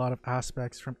taking a lot of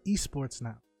aspects from esports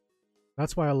now.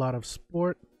 That's why a lot of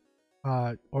sport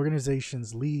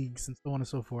organizations, leagues, and so on and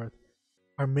so forth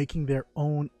are making their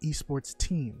own esports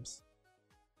teams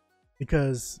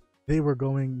because they were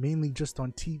going mainly just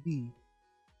on TV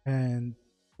and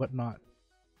whatnot.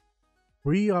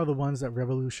 We are the ones that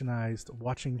revolutionized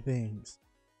watching things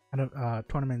and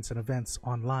tournaments and events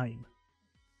online.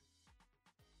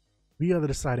 We are the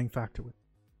deciding factor.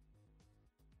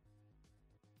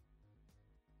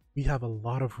 We have a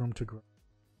lot of room to grow.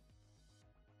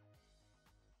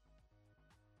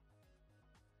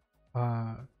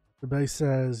 Everybody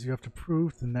says you have to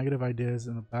prove the negative ideas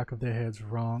in the back of their heads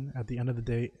wrong. At the end of the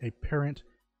day, a parent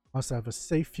must have a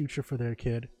safe future for their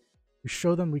kid. We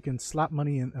show them we can slap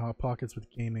money in our pockets with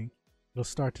gaming. It'll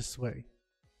start to sway.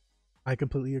 I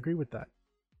completely agree with that.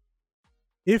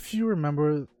 If you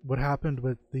remember what happened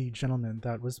with the gentleman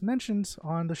that was mentioned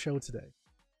on the show today,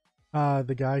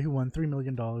 the guy who won $3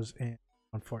 million on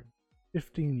Fortnite,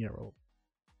 15-year-old.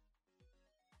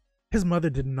 His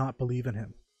mother did not believe in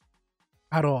him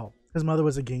at all. His mother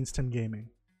was against him gaming.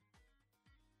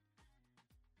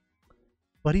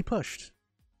 But he pushed.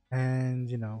 And,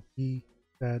 you know, he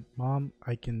said, Mom,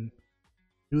 I can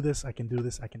do this, I can do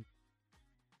this, I can.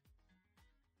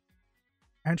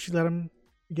 And she let him,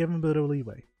 gave him a bit of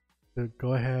leeway to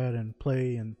go ahead and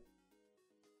play and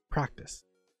practice.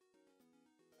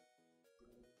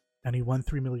 And he won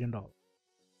 $3 million.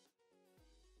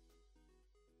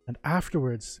 And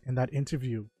afterwards, in that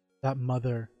interview, that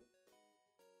mother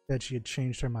said she had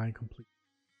changed her mind completely.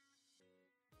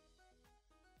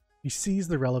 She sees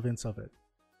the relevance of it.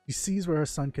 She sees where her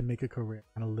son can make a career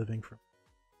and a living from it.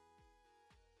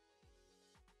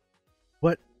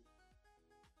 What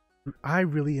I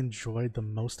really enjoyed the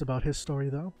most about his story,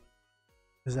 though,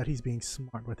 is that he's being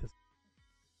smart with his.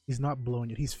 He's not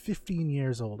blowing it. He's 15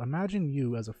 years old. Imagine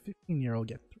you as a 15-year-old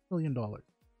get $3 million.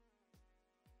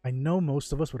 I know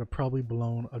most of us would have probably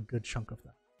blown a good chunk of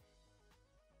that.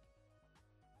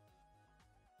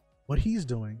 What he's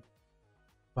doing,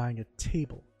 buying a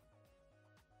table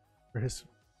for his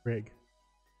rig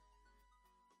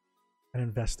and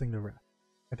investing the rest.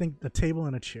 I think the table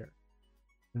and a chair,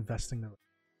 investing the rest.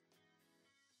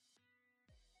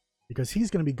 Because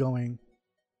he's going to be going,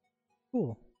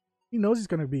 cool. He knows he's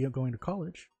going to be going to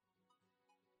college.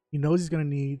 He knows he's going to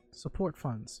need support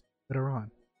funds later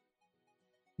on.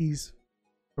 He's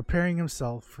preparing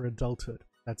himself for adulthood,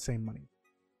 that same money.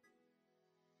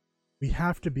 We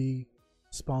have to be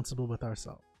responsible with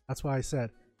ourselves. That's why I said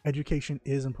education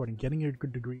is important. Getting your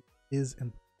good degree is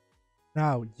important.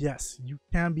 Now, yes, you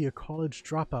can be a college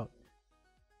dropout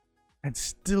and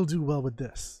still do well with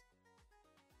this.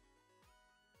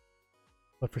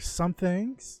 But for some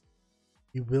things,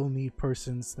 you will need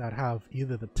persons that have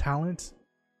either the talent,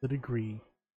 the degree,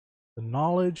 the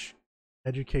knowledge,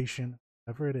 education,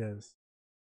 whatever it is,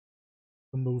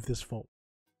 to move this forward.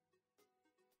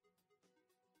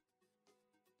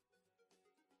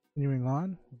 Continuing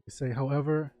on, we say,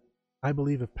 however, I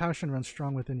believe if passion runs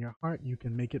strong within your heart, you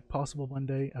can make it possible one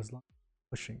day as long as you're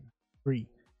pushing. 3.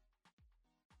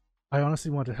 I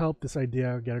honestly want to help this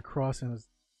idea get across and is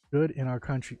good in our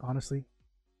country. Honestly,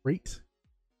 great.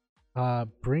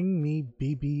 Bring me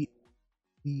BBEF.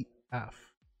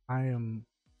 I am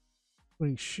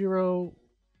putting Shiro.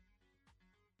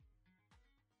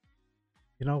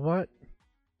 You know what?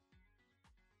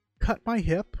 Cut my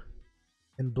hip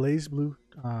in Blaze Blue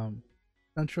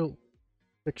Central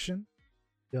Fiction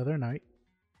the other night.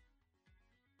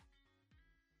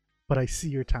 But I see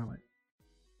your talent.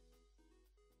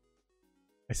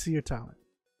 I see your talent.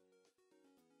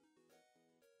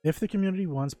 If the community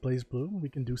wants Blaze Blue, we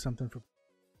can do something for.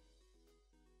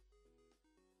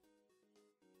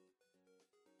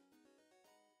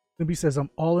 Nubi says, I'm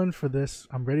all in for this.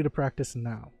 I'm ready to practice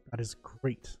now. That is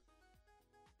great.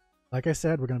 Like I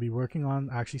said, we're going to be working on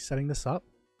actually setting this up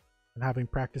and having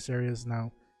practice areas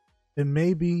now. It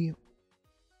may be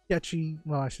sketchy.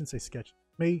 Well, I shouldn't say sketchy.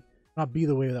 It may not be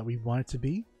the way that we want it to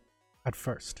be at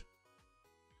first.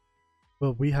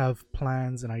 But we have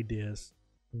plans and ideas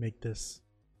to make this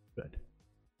good.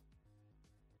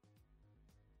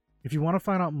 If you want to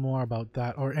find out more about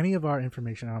that or any of our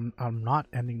information, I'm not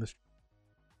ending this. If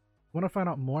you want to find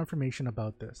out more information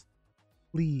about this,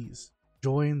 please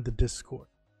join the Discord.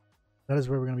 That is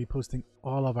where we're going to be posting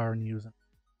all of our news.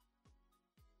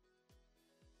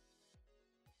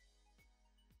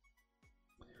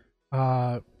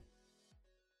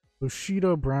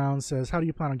 Bushido Brown says, how do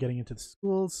you plan on getting into the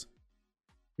schools?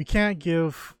 We can't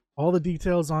give all the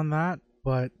details on that,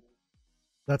 but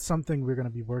that's something we're going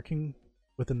to be working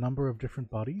with a number of different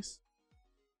bodies,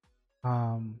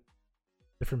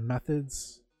 different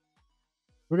methods.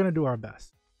 We're going to do our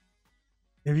best.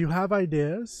 If you have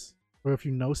ideas or if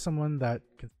you know someone that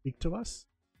can speak to us,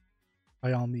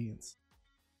 by all means,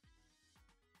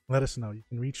 let us know. You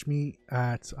can reach me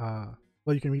at,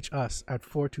 you can reach us at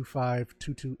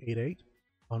 425-2288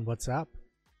 on WhatsApp.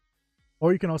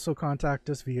 Or you can also contact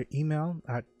us via email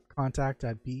at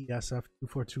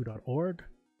contact@besf242.org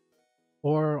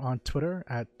or on Twitter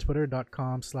at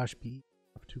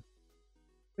twitter.com/besf2,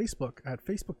 Facebook at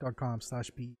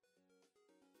facebook.com/be.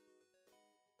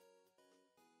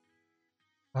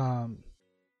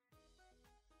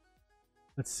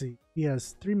 Let's see. He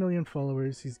has 3 million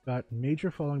followers. He's got major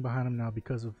following behind him now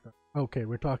because of the. Okay,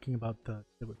 we're talking about the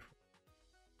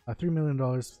 $3 million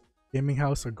gaming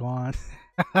house are gone.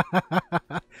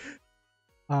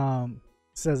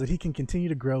 Says that he can continue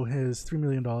to grow his $3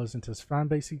 million into his fan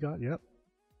base he got. Yep.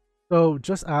 So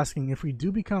just asking, if we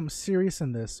do become serious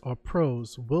in this or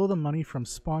pros, will the money from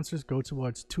sponsors go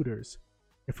towards tutors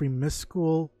if we miss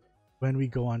school when we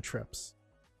go on trips?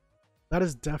 That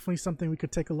is definitely something we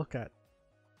could take a look at,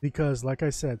 because like I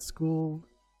said,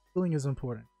 schooling is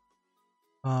important.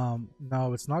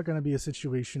 Now it's not going to be a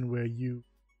situation where you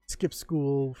skip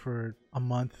school for a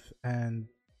month and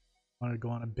want to go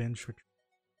on a binge for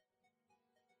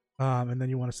and then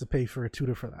you want us to pay for a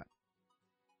tutor for that.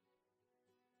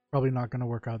 Probably not going to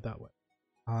work out that way.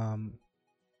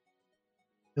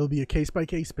 It'll be a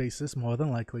case-by-case basis, more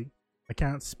than likely. I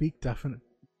can't speak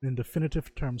in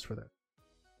definitive terms for that.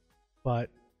 But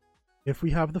if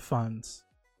we have the funds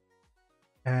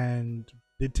and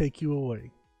did take you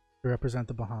away to represent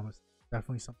the Bahamas,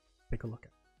 definitely something to take a look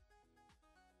at.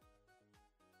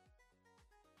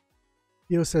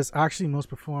 Theo says, actually, most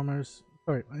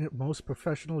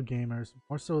professional gamers,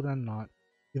 more so than not,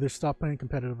 either stop playing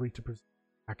competitively to pursue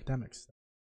academics.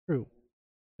 True.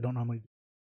 I don't normally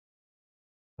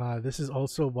do. This is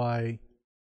also why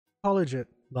college at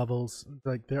levels,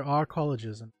 like there are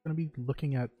colleges, I'm going to be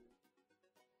looking at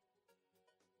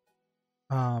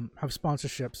have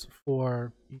sponsorships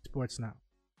for esports now.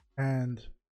 And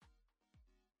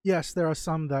yes, there are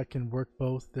some that can work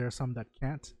both. There are some that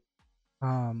can't.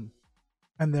 And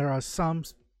there are some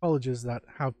colleges that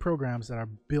have programs that are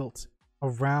built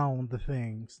around the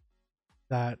things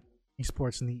that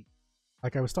esports need.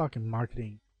 Like I was talking,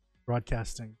 marketing,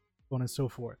 broadcasting, so on and so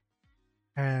forth.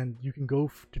 And you can go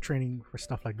to training for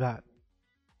stuff like that.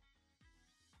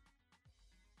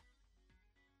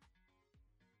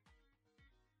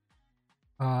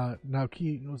 Now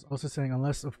Key was also saying,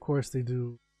 unless of course they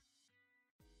do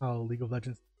League of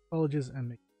Legends colleges and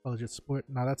make college a sport.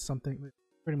 Now that's something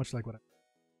pretty much like what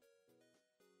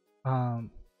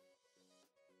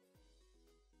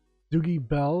Doogie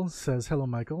Bell says, hello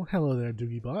Michael. Hello there,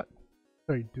 Doogie Bot.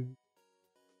 Sorry, Doogie.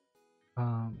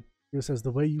 He says,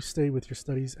 the way you stay with your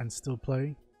studies and still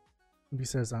play. He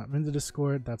says, I'm in the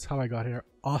Discord, that's how I got here.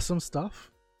 Awesome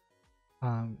stuff.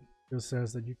 He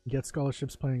says that you can get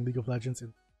scholarships playing League of Legends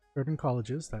in certain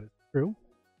colleges. That is true.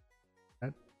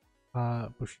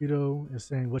 Bushido is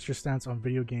saying, what's your stance on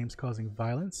video games causing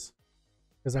violence?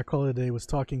 Because our caller today was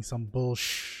talking some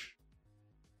bullsh.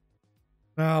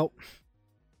 Now,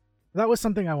 that was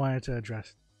something I wanted to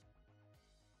address.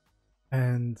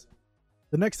 And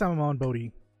the next time I'm on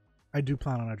Bodhi, I do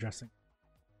plan on addressing.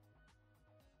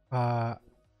 I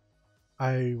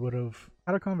would have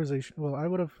had a conversation. Well, I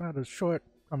would have had a short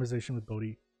conversation with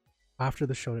Bodhi after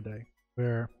the show today,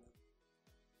 where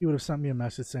he would have sent me a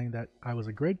message saying that I was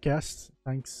a great guest.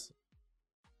 Thanks.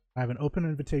 I have an open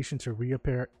invitation to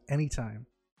reappear anytime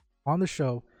on the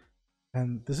show.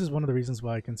 And this is one of the reasons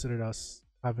why I considered us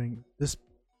having this.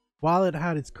 While it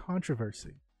had its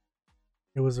controversy,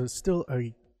 it was still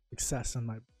a success in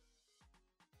my.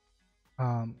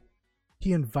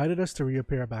 He invited us to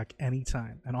reappear back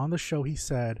anytime, and on the show he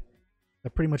said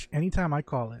that pretty much anytime I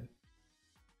call in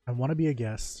and want to be a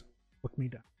guest, book me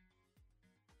down.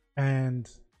 And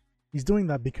he's doing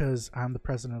that because I'm the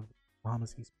president of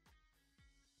Bahamas Esports,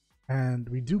 and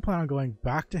we do plan on going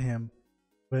back to him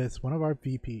with one of our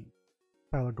VP,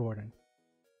 Tyler Gordon,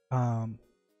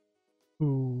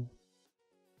 who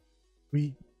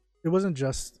it wasn't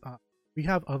just we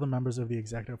have other members of the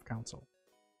executive council,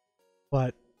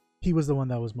 but he was the one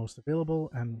that was most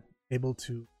available and able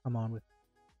to come on with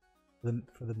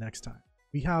for the next time.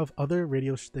 We have other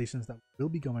radio stations that will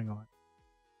be going on.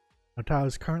 Now, Tyler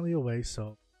is currently away,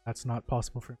 so that's not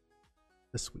possible for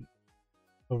this week.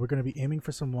 But we're going to be aiming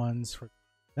for some ones for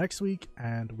next week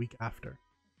and week after.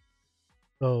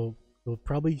 So you'll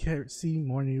probably see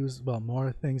more news, well,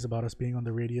 more things about us being on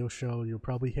the radio show. You'll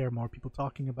probably hear more people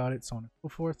talking about it, so on and so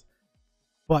forth.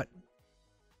 But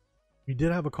we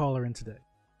did have a caller in today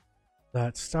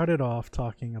that started off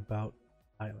talking about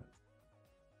violence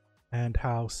and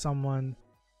how someone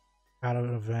at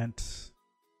an event,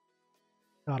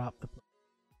 got up the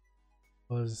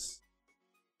place.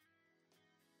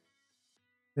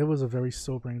 It was a very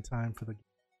sobering time for the game.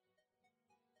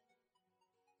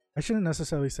 I shouldn't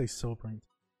necessarily say sobering.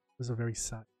 It was a very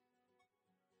sad.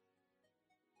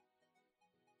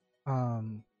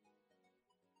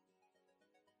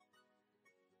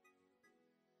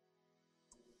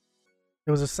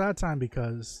 It was a sad time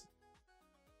because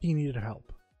he needed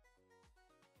help.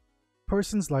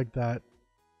 Persons like that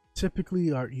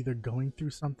typically are either going through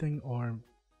something or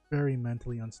very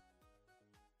mentally unstable.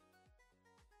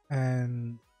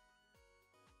 And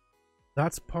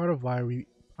that's part of why we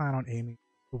plan on aiming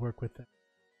to work with it.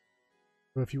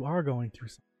 So if you are going through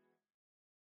something,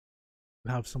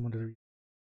 you have someone to reach,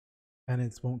 and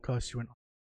it won't cost you an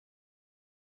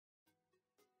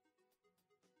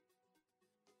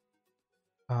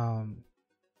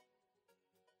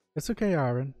it's okay,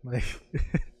 Aaron. Like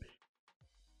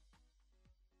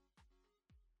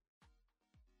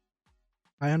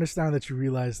I understand that you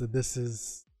realize that this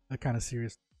is a kind of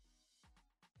serious.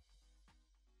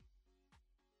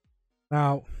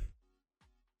 Now,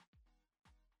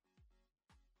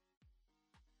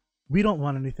 we don't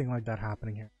want anything like that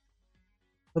happening here.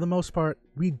 For the most part,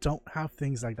 we don't have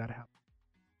things like that happen.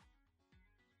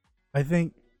 I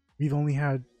think we've only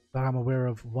had, that I'm aware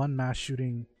of, one mass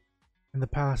shooting in the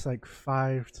past like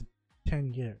 5 to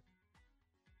 10 years.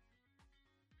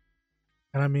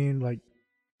 And I mean, like,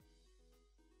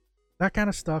 that kind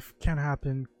of stuff can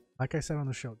happen, like I said on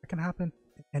the show, it can happen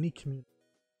in any community.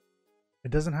 It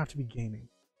doesn't have to be gaming.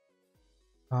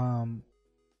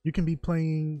 You can be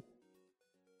playing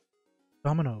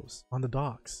dominoes on the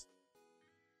docks.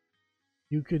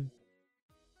 You could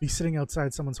be sitting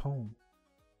outside someone's home,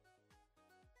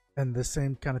 and the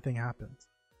same kind of thing happens,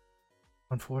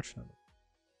 unfortunately.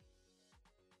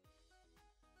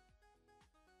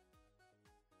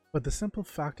 But the simple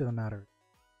fact of the matter,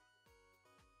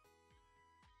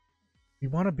 we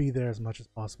want to be there as much as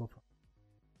possible.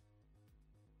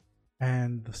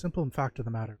 And the simple fact of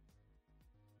the matter,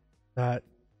 that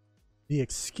the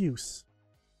excuse,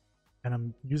 and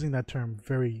I'm using that term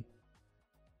very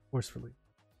forcefully,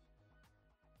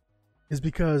 is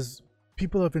because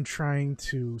people have been trying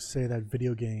to say that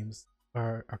video games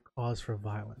are a cause for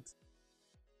violence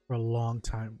for a long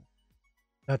time.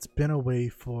 That's been a way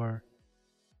for,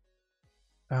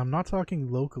 I'm not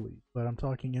talking locally, but I'm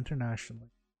talking internationally,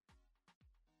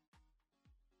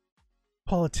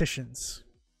 politicians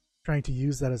trying to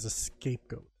use that as a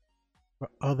scapegoat for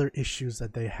other issues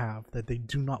that they have that they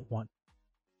do not want.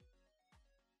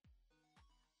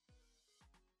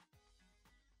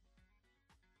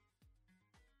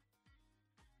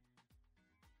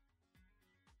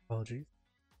 Apologies.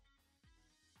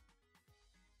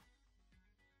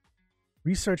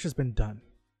 Research has been done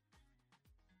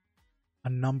a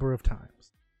number of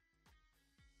times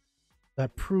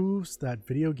that proves that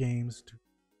video games do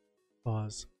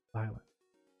cause violence.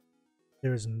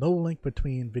 There is no link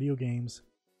between video games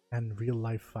and real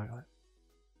life violence.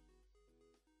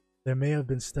 There may have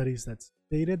been studies that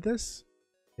stated this.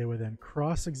 They were then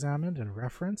cross-examined and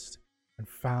referenced and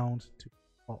found to be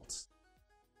false.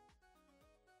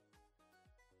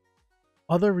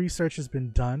 Other research has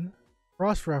been done,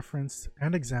 cross-referenced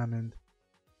and examined,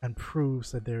 and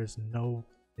proves that there is no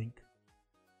link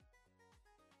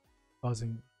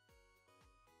causing.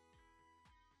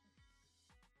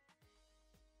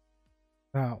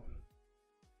 Now,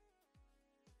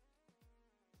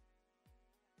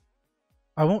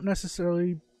 I won't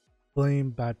necessarily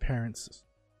blame bad parents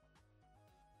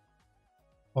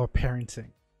or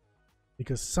parenting,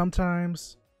 because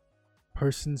sometimes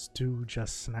persons do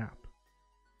just snap.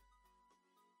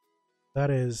 That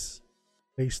is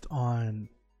based on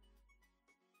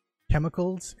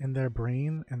chemicals in their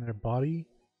brain and their body.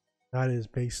 That is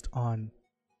based on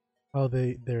how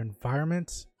their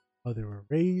environment, how they were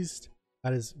raised.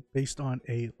 That is based on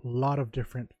a lot of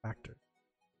different factors.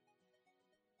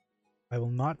 I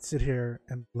will not sit here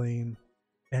and blame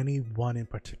any one in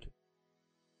particular.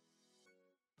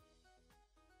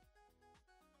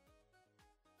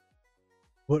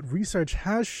 What research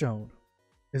has shown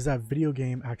is that video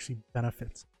game actually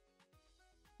benefits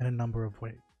in a number of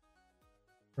ways.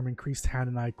 From increased hand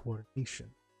and eye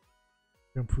coordination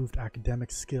to improved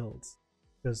academic skills,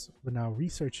 because we're now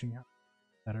researching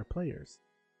better players,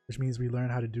 which means we learn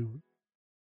how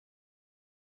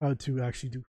to actually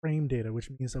do frame data, which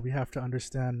means that we have to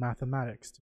understand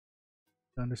mathematics to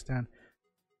understand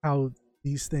how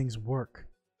these things work.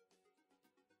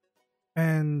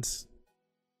 And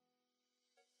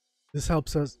this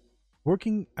helps us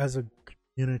working as a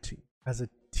community, as a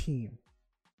team.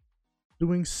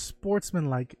 doing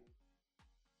sportsmanlike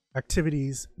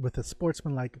activities with a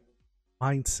sportsmanlike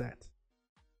mindset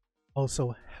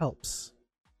also helps,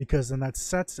 because then that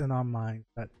sets in our mind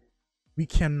that we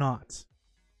cannot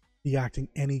be acting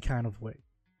any kind of way.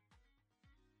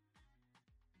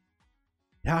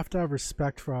 We have to have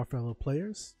respect for our fellow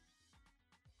players.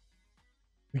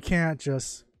 We can't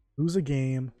just lose a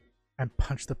game and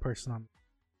punch the person on.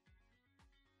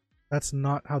 That's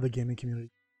not how the gaming community.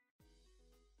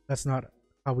 That's not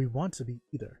how we want to be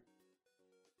either.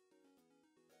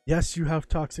 Yes, you have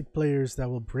toxic players that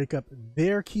will break up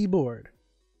their keyboard,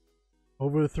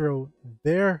 overthrow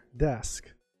their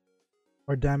desk,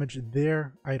 or damage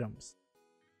their items.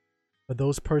 But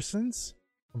those persons,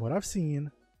 from what I've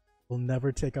seen, will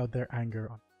never take out their anger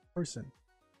on a person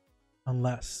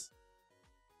unless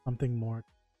something more.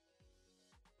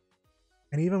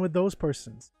 And even with those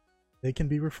persons, they can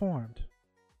be reformed.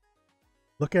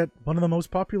 Look at one of the most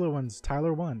popular ones,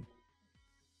 Tyler 1.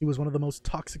 He was one of the most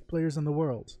toxic players in the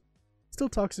world. Still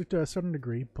toxic to a certain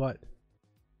degree, but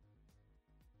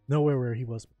nowhere where he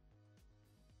was.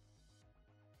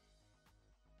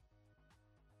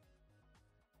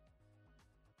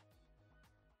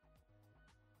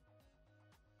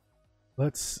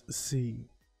 Let's see.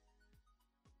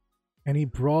 Any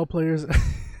Brawl players?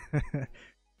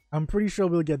 I'm pretty sure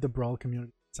we'll get the Brawl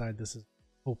community side. This is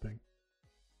hoping.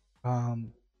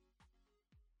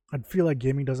 I'd feel like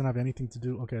gaming doesn't have anything to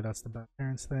do. Okay, that's the bad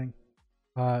parents thing.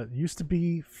 Used to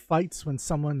be fights when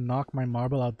someone knocked my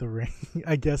marble out the ring.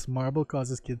 I guess marble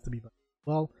causes kids to be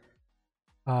well.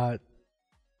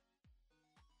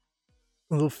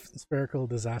 Little spherical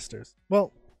disasters.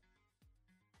 Well,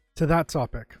 to that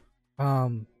topic.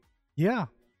 Yeah.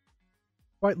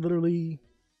 Quite literally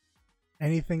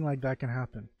anything like that can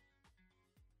happen.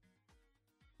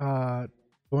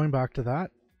 Going back to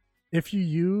that, if you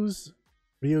use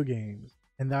video games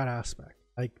in that aspect,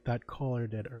 like that caller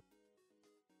did earlier,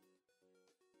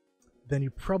 then you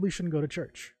probably shouldn't go to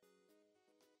church.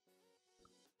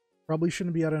 Probably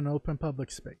shouldn't be at an open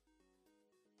public space.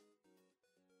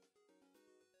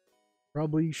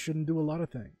 Probably shouldn't do a lot of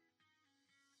things.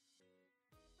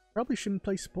 Probably shouldn't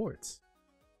play sports.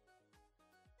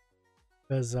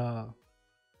 Because, look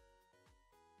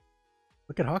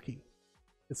at hockey.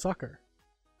 Look at soccer.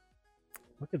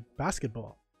 Look at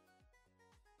basketball.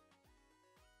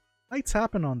 Fights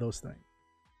happen on those things.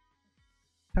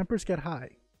 Tempers get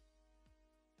high.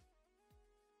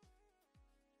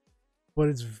 But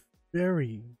it's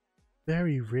very,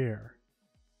 very rare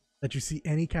that you see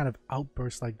any kind of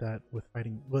outburst like that with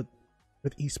fighting, with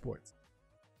esports.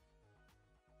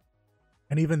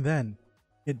 And even then,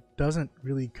 it doesn't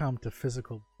really come to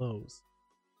physical blows.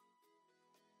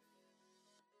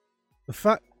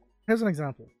 Here's an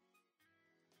example.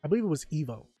 I believe it was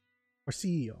Evo or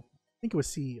CEO. I think it was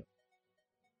CEO.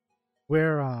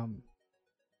 Where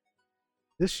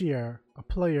this year a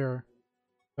player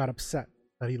got upset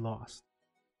that he lost.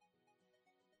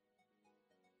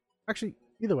 Actually,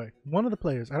 either way, one of the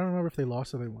players, I don't remember if they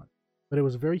lost or they won, but it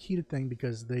was a very heated thing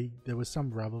because there was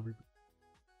some rivalry.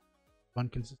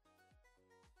 Inconsistent.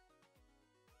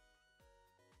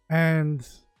 And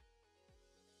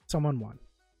someone won.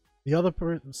 The other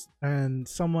person, and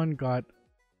someone got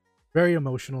very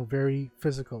emotional, very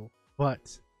physical,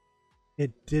 but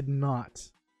it did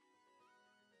not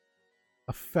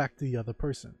affect the other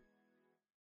person.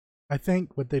 I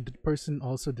think what the person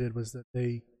also did was that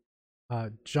they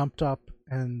jumped up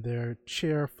and their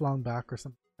chair flung back or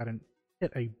something like that and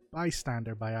hit a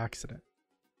bystander by accident.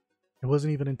 It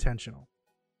wasn't even intentional.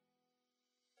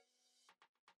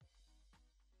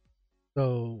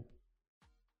 So,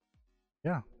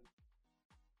 yeah.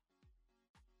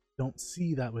 Don't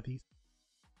see that with these.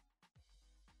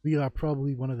 We are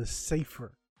probably one of the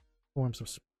safer forms of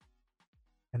sport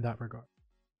in that regard.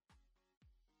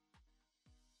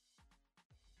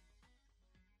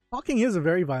 Talking is a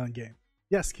very violent game.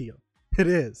 Yes, Keo, it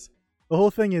is. The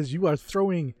whole thing is you are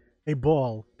throwing a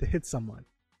ball to hit someone,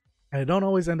 and it don't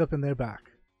always end up in their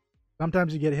back.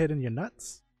 Sometimes you get hit in your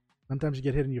nuts. Sometimes you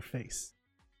get hit in your face.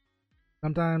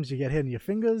 Sometimes you get hit in your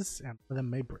fingers, and one of them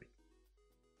may break.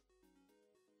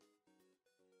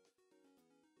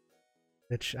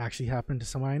 Which actually happened to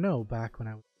someone I know back when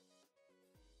I was.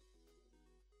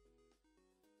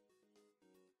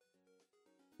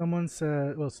 Someone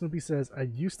said, well, Snoopy says, I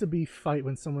used to be fight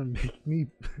when someone make me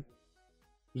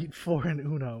eat 4 in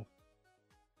Uno.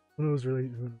 Uno's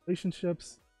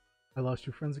relationships. I lost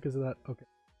your friends because of that. Okay.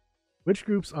 Which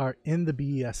groups are in the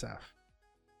BESF?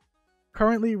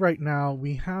 Currently, right now,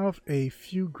 we have a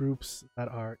few groups that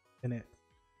are in it.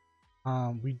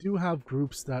 We do have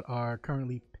groups that are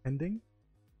currently pending.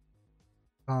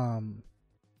 Um,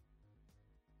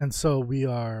 and so we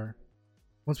are,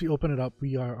 once we open it up,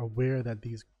 we are aware that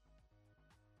these.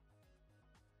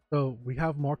 So we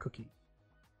have more cookies.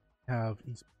 We have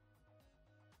East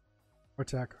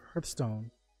Vortec,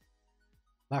 Hearthstone,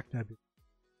 Black Nebula,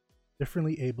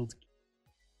 differently abled.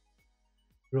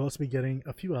 We'll also be getting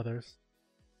a few others.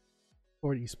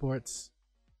 Ford Esports,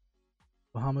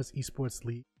 Bahamas Esports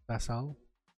League, Basal.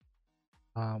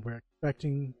 We're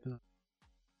expecting the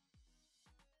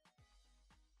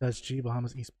SG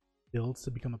Bahamas Esports Guilds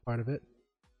to become a part of it.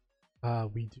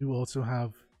 We do also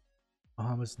have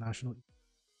Bahamas National,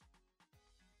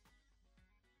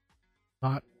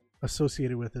 not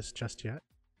associated with this just yet,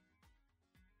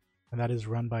 and that is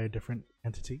run by a different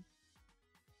entity.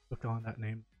 Look on that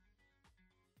name.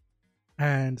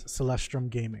 And Celestrum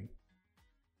Gaming.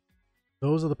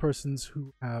 Those are the persons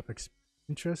who have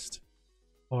interest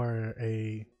or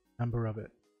a member of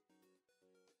it.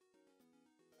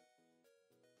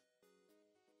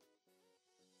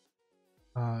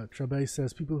 Trabe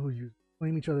says people who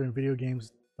blame each other in video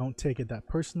games don't take it that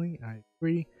personally. I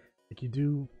agree. Like you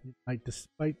do, you might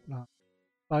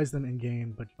despise them in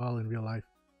game, but y'all in real life.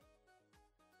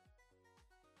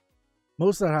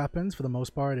 Most that happens for the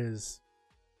most part is,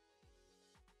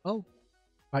 oh,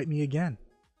 fight me again.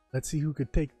 Let's see who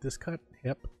could take this cut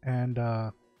hip and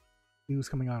see who's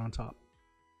coming out on top.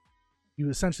 You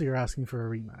essentially are asking for a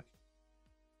rematch.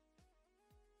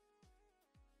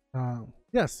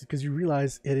 Yes, because you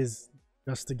realize it is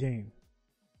just a game.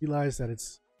 You realize that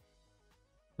it's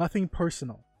nothing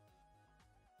personal.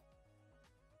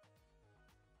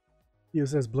 Theo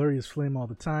says Blurry is flame all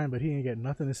the time, but he ain't got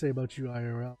nothing to say about you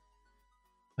IRL.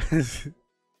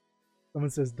 Someone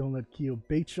says don't let Keo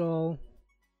bait y'all.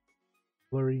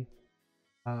 Blurry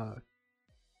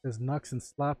says Nux and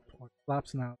Slap or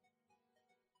Slaps now.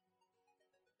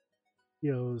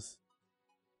 Keo's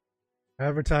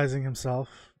advertising himself.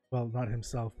 Well, not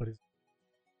himself, but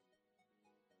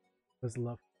his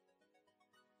love.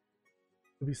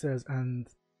 He says, and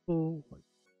full.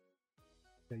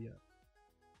 Yeah.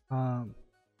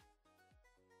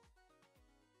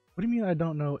 What do you mean I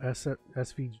don't know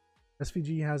SVG?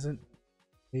 SVG hasn't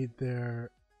made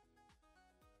their.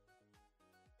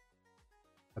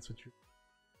 That's what you.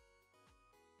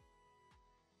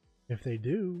 If they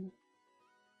do.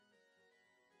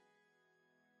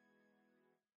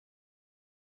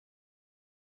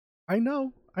 I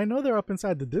know they're up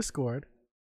inside the Discord,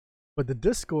 but the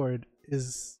Discord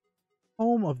is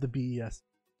home of the BES.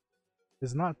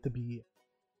 Is not the BES.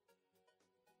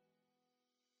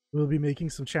 We'll be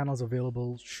making some channels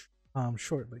available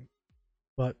shortly,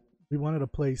 but we wanted a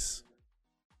place.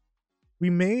 We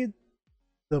made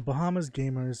the Bahamas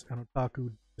Gamers and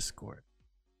Otaku Discord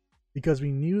because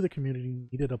we knew the community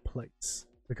needed a place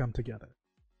to come together,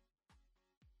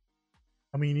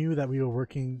 and we knew that we were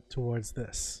working towards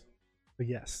this. But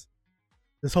yes,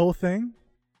 this whole thing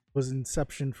was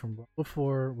inception from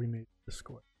before we made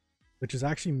Discord, which is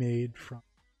actually made from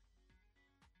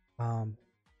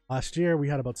last year. We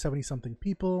had about 70 something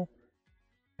people,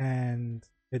 and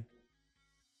it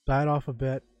died off a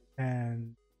bit.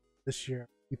 And this year,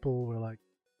 people were like,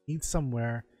 need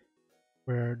somewhere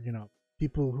where, you know,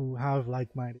 people who have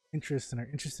like-minded interests and are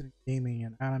interested in gaming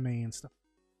and anime and stuff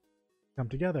come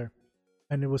together.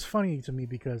 And it was funny to me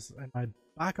because in my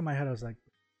back of my head, I was like,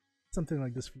 something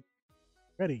like this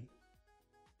ready.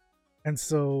 And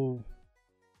so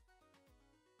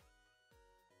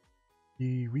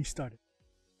we restarted.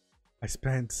 I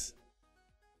spent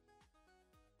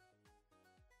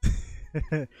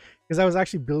because I was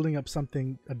actually building up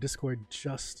a Discord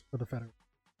just for the Federation,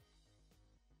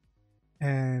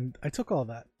 and I took all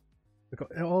that,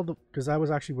 because I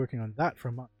was actually working on that for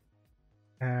a month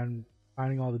and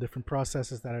finding all the different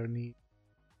processes that I would need,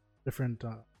 different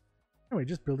anyway,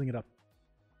 just building it up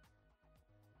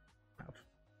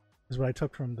is what I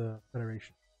took from the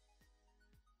Federation,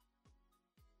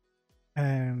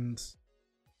 and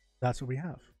that's what we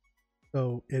have.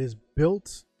 So it is built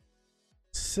to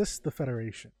assist the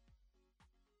Federation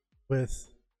with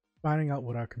finding out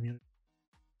what our community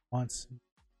wants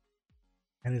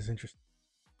and is interested.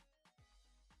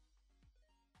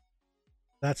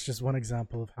 That's just one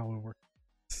example of how we're working.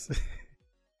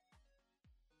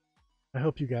 I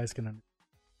hope you guys can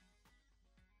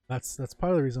understand. That's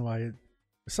part of the reason why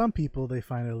for some people they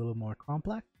find it a little more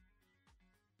complex,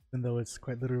 even though it's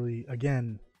quite literally,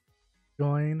 again,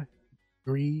 join,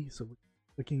 agree. So we're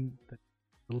clicking the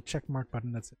little check mark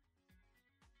button. That's it.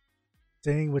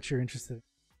 Saying what you're interested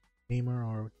in, gamer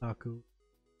or otaku,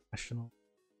 professional,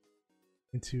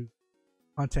 into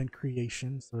content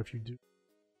creation. So if you do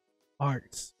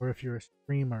arts or if you're a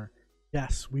streamer,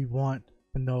 yes, we want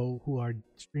to know who our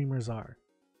streamers are.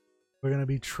 We're going to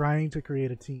be trying to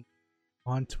create a team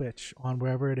on Twitch, on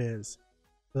wherever it is,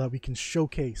 so that we can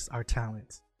showcase our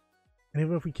talents. And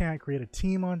even if we can't create a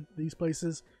team on these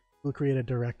places, we'll create a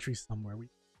directory somewhere. We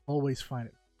always find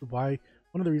it. One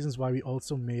of the reasons why we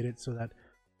also made it so that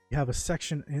we have a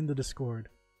section in the Discord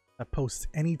that posts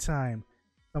anytime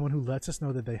someone who lets us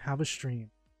know that they have a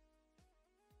stream.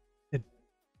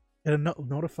 It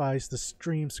notifies the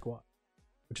stream squad,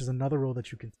 which is another role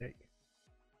that you can take,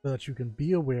 so that you can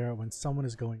be aware when someone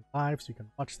is going live, so you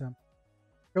can watch them.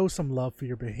 Show some love for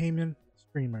your Bahamian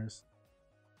streamers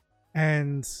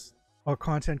and our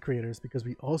content creators, because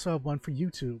we also have one for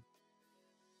YouTube.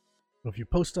 So if you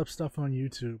post up stuff on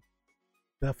YouTube,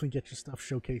 definitely get your stuff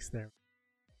showcased there.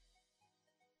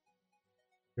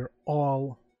 You're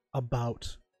all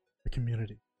about the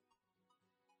community.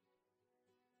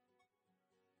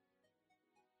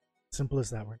 Simple as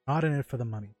that. We're not in it for the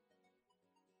money.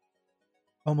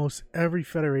 Almost every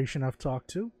federation I've talked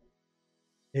to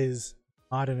is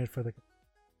not in it for the.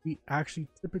 We actually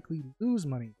typically lose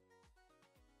money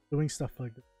doing stuff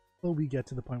like this until we get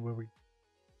to the point where we.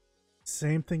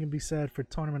 Same thing can be said for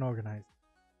tournament organizing,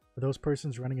 for those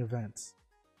persons running events.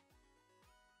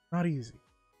 Not easy,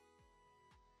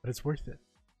 but it's worth it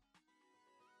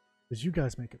because you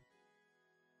guys make it.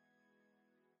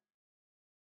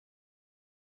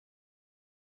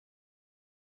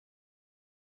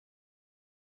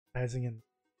 Rising in.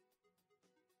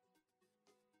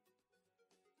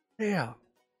 Yeah.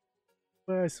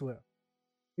 But I swear.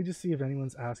 We just see if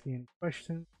anyone's asking any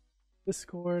questions.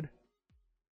 Discord.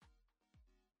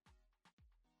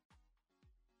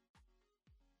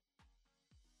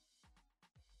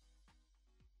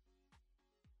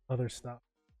 Other stuff.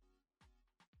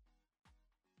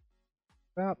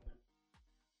 Stop.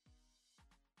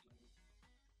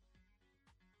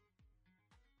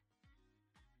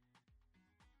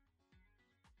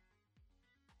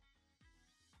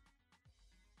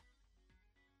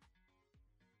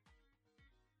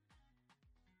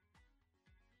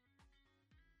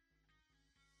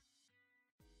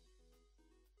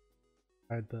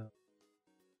 Tried the.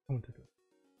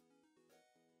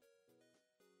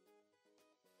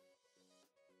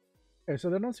 Okay, so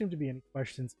there don't seem to be any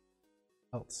questions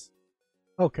else.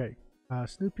 Okay,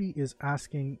 Snoopy is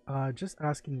asking, just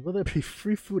asking, will there be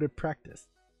free food at practice?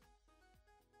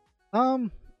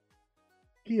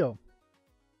 Keo,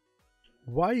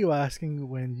 why are you asking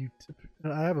when you?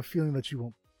 I have a feeling that you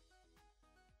won't.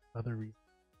 Other reason.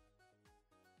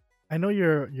 I know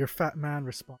your fat man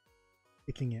response,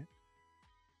 kicking it.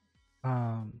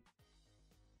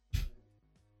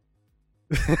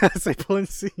 Say pulling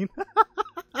scene.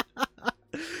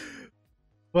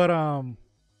 But how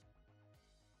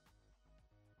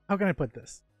can I put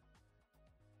this?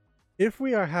 If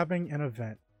we are having an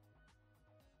event,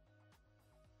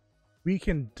 we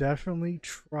can definitely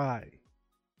try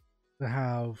to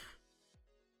have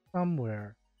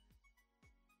somewhere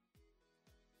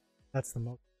that's the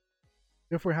most.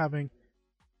 If we're having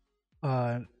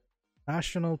a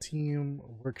national team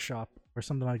workshop or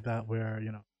something like that, where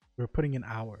we're putting in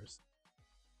hours,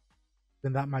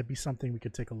 then that might be something we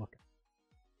could take a look at.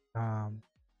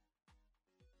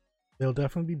 There'll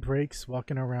definitely be breaks,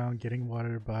 walking around, getting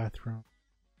water, bathroom,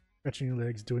 stretching your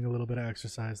legs, doing a little bit of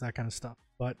exercise, that kind of stuff.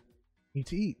 But you need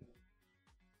to eat.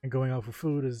 And going out for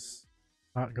food is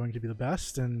not going to be the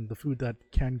best, and the food that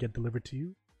can get delivered to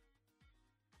you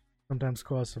sometimes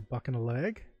costs $1 and a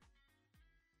leg.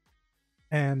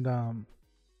 And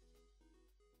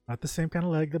not the same kind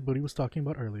of leg that Booty was talking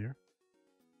about earlier.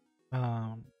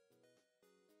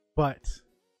 But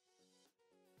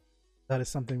that is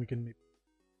something we can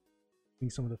maybe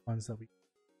some of the funds that we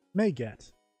may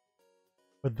get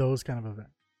for those kind of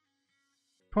events.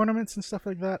 Tournaments and stuff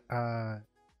like that, I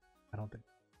don't think.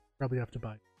 Probably have to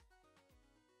buy.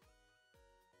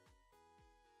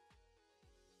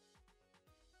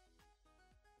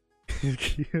 You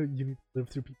need to live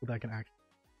through people that can actually.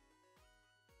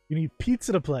 You need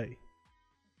pizza to play.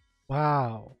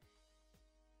 Wow.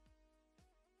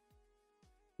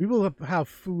 We will have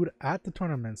food at the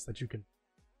tournaments that you can.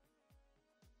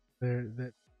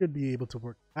 That should be able to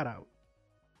work that out.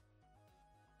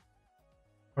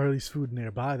 Or at least food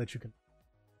nearby that you can.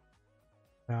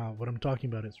 Now, what I'm talking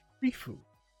about is free food.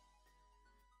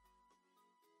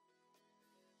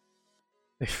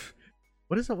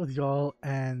 What is up with y'all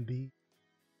and the.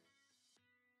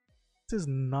 This is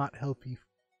not healthy.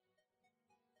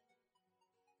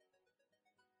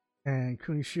 And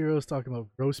Kunishiro's talking about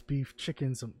roast beef,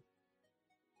 chicken, some.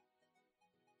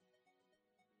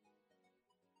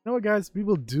 You know what, guys? We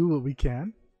will do what we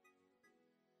can.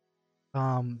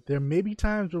 There may be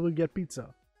times where we get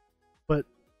pizza, but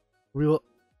we'll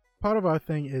part of our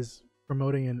thing is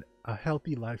promoting a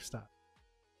healthy lifestyle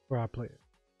for our players.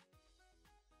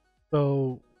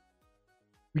 So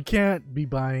we can't be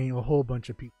buying a whole bunch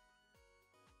of pizza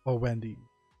or Wendy's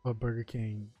or Burger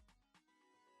King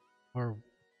or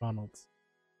McDonald's.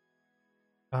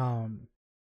 We're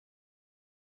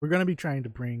gonna be trying to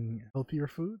bring healthier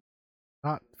food,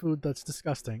 not food that's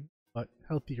disgusting, but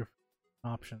healthier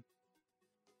option.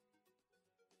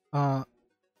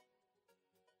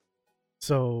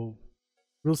 So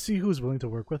we'll see who's willing to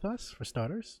work with us for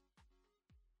starters,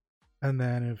 and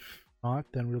then if not,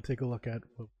 then we'll take a look at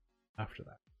what after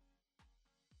that.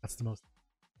 That's the most.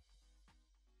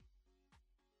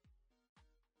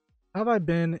 Have I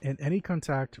been in any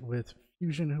contact with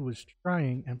Fusion who was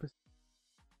trying empathy?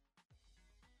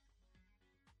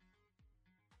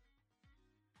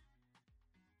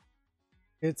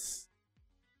 It's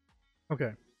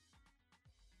okay.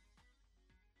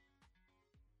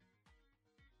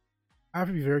 I have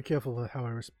to be very careful with how I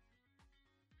respond.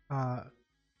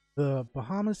 The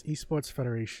Bahamas Esports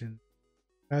Federation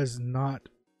has not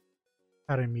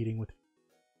had a meeting with.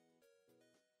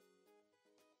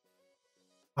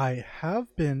 I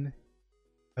have been,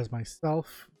 as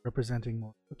myself representing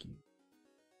more cookies,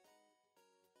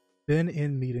 been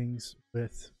in meetings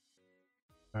with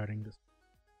regarding this.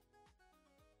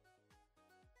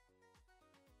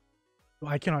 So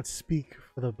I cannot speak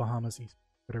for the Bahamas Esports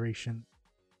Federation,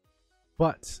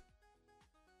 but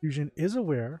Fusion is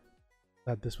aware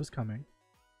that this was coming.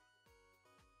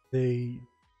 They,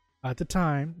 at the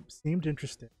time, seemed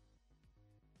interested.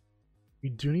 We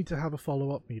do need to have a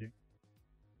follow-up meeting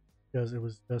because it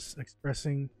was just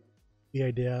expressing the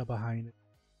idea behind it,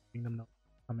 letting them know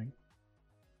it's coming.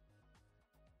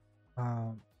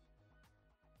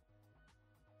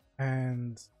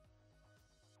 And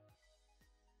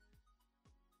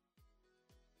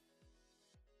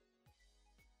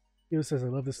Theo says, I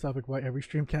love this topic. Why every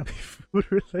stream can't be food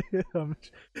related.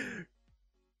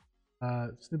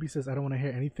 Snoopy says, I don't want to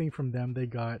hear anything from them. They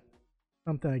got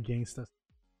something against us.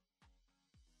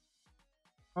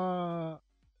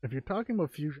 If you're talking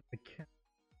about Fusion, I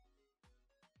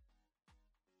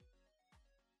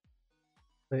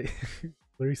can't.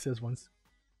 Larry says once.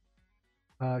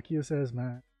 Kyo says,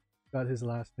 man, got his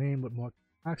last name. What more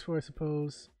ask for, I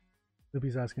suppose.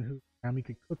 Snoopy's asking who Cammy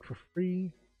could cook for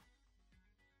free.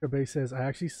 Bay says, I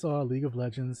actually saw League of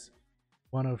Legends,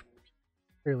 one of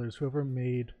trailers. Whoever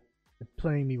made it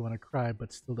playing me want to cry,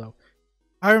 but still though.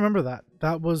 I remember that.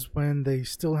 That was when they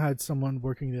still had someone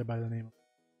working there by the name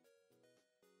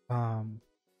of.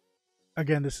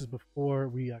 Again, this is before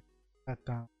we sat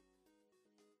down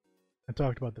and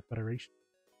talked about the Federation.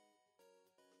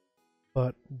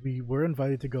 But we were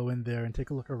invited to go in there and take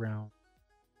a look around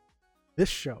this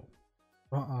show,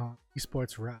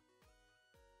 Esports Wrap,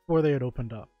 before they had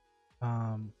opened up.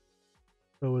 So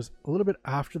it was a little bit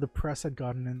after the press had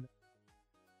gotten in,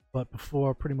 but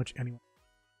before pretty much anyone.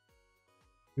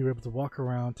 We were able to walk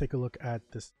around, take a look at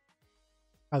this,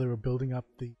 how they were building up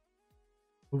the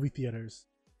movie theaters,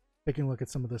 taking a look at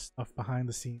some of the stuff behind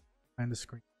the scenes, behind the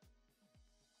screen.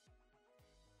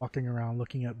 Walking around,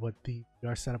 looking at what the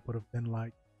VR setup would have been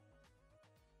like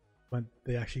when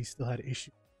they actually still had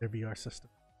issues with their VR system.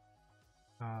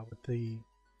 With the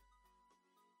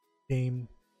game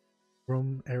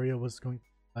room area was going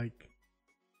like,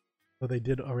 so they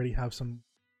did already have some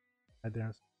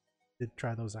there, so did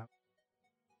try those out.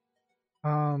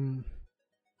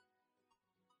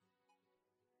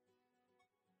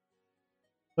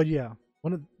 But yeah,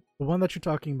 the one that you're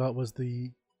talking about was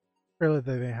the trailer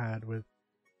that they had with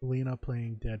Lena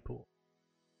playing Deadpool.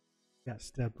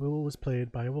 Yes, Deadpool was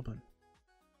played by a woman,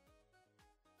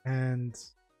 and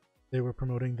they were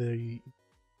promoting the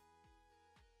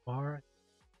bar.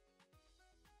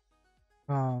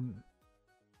 But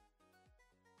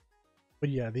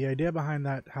yeah, the idea behind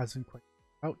that hasn't quite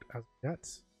out as yet.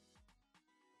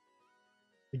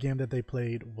 The game that they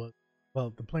played was,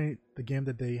 well, the game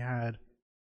that they had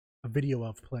a video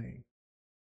of playing.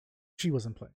 She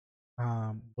wasn't playing.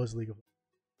 Was League of Legends.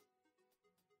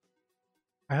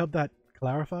 I hope that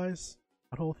clarifies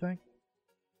that whole thing.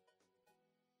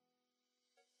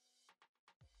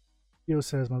 Theo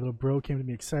says, my little bro came to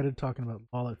me excited talking about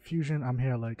LOL at Fusion. I'm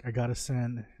here like, I gotta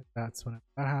send. That's when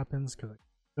that happens, because I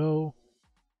go.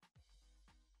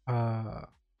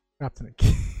 Captain.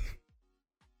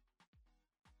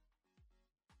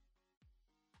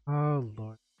 Oh,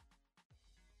 Lord.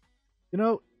 You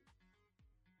know,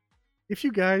 if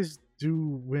you guys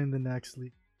do win the next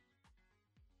league,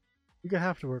 we could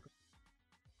have to work.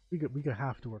 We could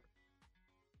have to work.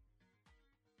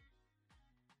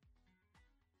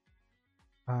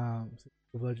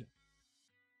 Legend.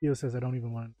 Theo says I don't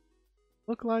even want to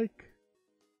look like.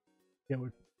 Yeah,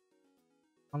 we're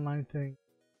online thing.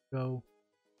 Go.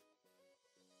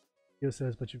 Theo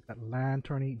says, but you've got land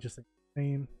tourney, just like the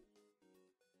same.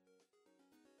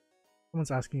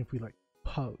 Someone's asking if we like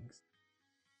pugs.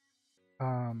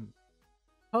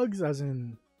 Pugs as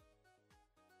in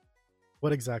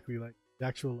what exactly? Like the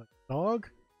actual like dog,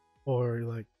 or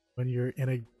like when you're in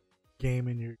a game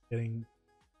and you're getting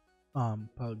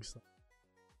pugs, like,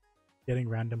 getting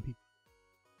random people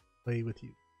to play with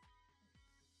you.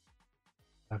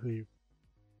 Exactly.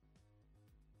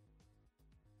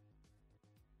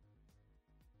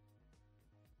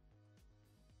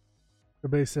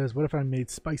 Everybody says, "What if I made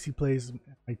spicy plays and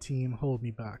my team hold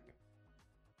me back?"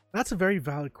 That's a very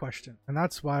valid question, and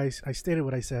that's why I stated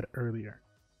what I said earlier.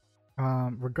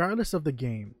 Regardless of the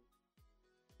game,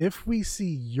 if we see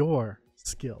your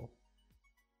skill,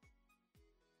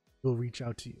 we'll reach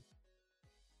out to you.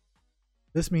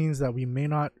 This means that we may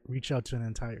not reach out to an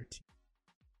entire team,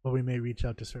 but we may reach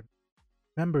out to certain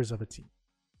members of a team.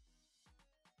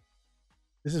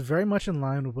 This is very much in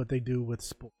line with what they do with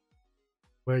sport,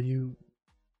 where you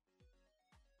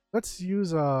let's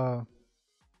use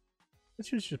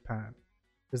Japan,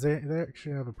 because they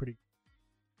actually have a pretty,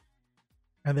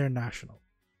 and they're national.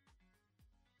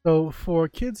 So for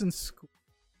kids in school,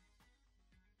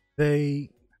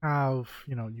 they have,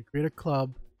 you create a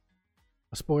club,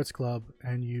 a sports club,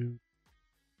 and you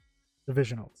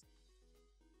divisionals.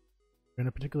 You're in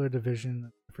a particular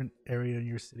division, a different area in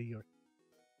your city,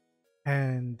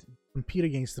 and compete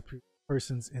against the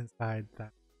persons inside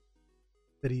that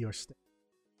city or state.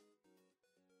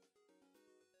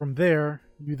 From there,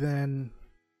 you then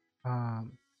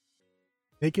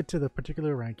make it to the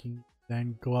particular ranking,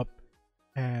 then go up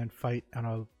and fight on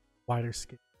a wider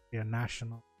scale, a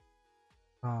national.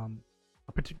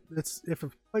 If a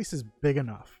place is big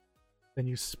enough, then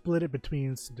you split it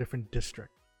between different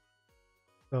districts.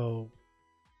 So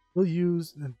we'll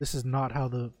use, and this is not how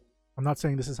I'm not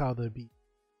saying this is how the beat.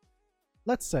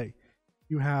 Let's say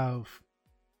you have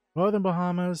Northern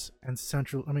Bahamas and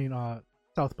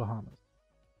South Bahamas.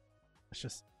 It's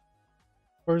just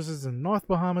versus in North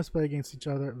Bahamas play against each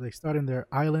other. They start in their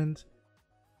island.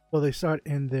 So they start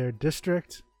in their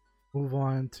district, move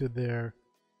on to their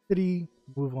city,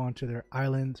 move on to their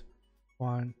island,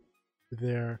 on to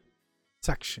their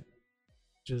section,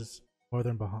 which is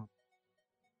Northern Bahamas.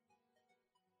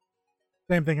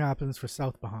 Same thing happens for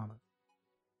South Bahamas.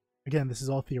 Again, this is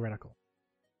all theoretical.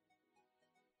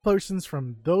 Persons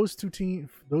from those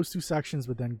two sections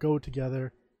would then go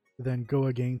together, then go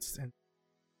against an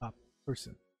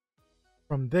person.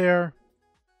 From there,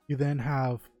 you then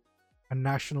have a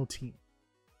national team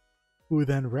who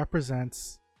then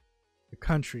represents the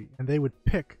country, and they would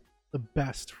pick the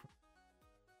best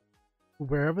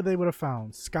wherever they would have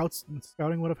found.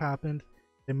 Scouting would have happened.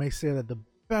 They may say that the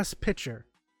best pitcher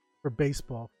for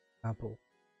baseball, for example,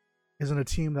 is in a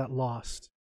team that lost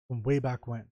from way back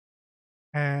when.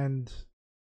 And,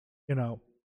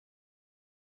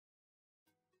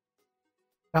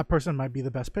 that person might be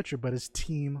the best pitcher, but his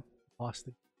team lost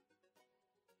it.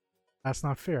 That's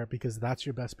not fair, because that's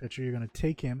your best pitcher. You're going to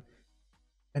take him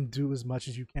and do as much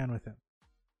as you can with him.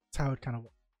 That's how it kind of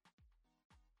works.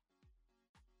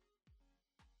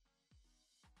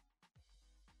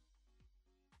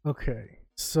 Okay,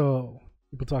 so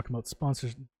people talking about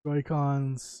sponsors,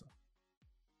 Joy-Cons.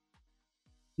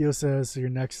 Theo says, so you're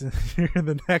in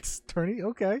the next tourney?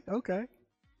 Okay.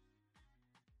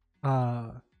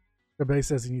 Everybody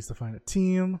says he needs to find a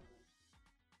team.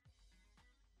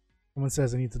 Someone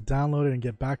says I need to download it and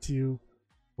get back to you.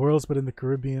 Worlds, but in the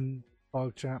Caribbean,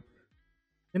 Fog Champ.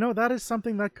 That is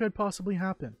something that could possibly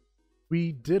happen.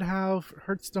 We did have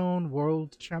Hearthstone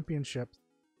World Championships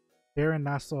here in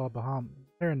Nassau,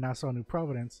 New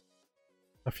Providence,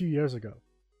 a few years ago.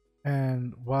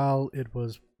 And while it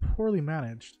was poorly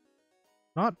managed,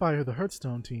 not by the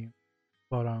Hearthstone team,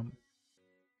 but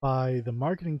by the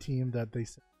marketing team that they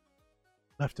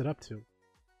left it up to,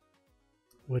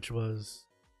 which was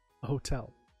a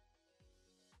hotel.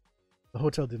 The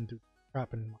hotel didn't do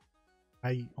crap, and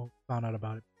I found out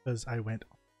about it because I went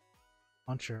on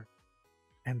launcher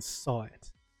and saw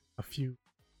it a few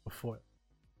before it,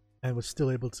 and was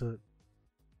still able to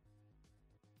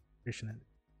creation it.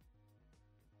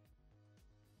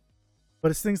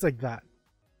 But it's things like that.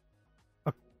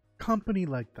 A company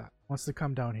like that wants to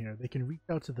come down here. They can reach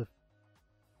out to the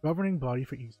governing body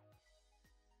for esports.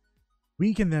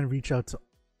 We can then reach out to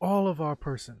all of our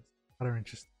persons that are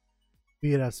interested,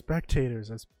 be it as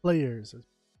spectators, as players, as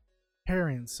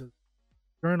parents, as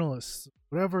journalists,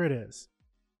 whatever it is.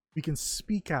 We can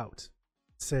speak out,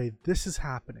 say this is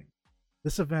happening.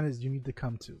 This event is you need to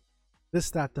come to. This,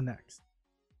 that, the next.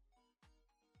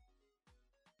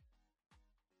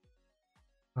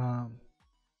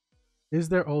 Is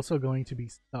there also going to be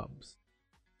subs?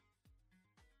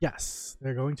 Yes,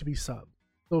 they're going to be subs.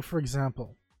 So for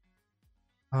example,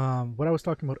 what I was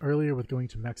talking about earlier with going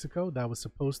to Mexico, that was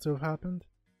supposed to have happened.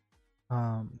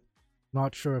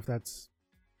 Not sure if that's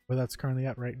where that's currently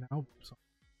at right now, so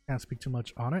can't speak too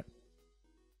much on it.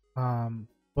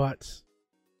 But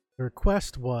the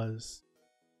request was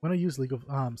when I use League of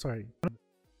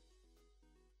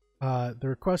the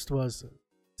request was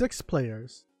 6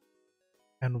 players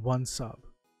and 1 sub.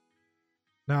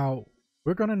 Now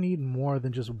we're gonna need more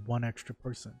than just 1 extra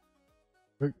person.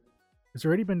 It's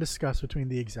already been discussed between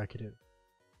the executive,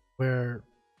 where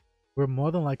we're more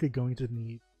than likely going to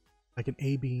need like an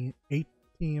A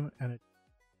team and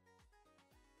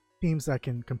teams that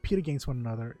can compete against one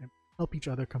another and help each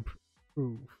other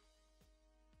improve,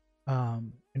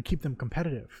 and keep them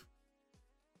competitive.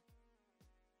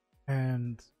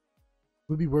 And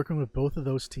we'll be working with both of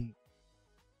those teams,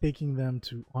 taking them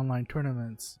to online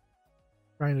tournaments,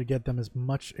 trying to get them as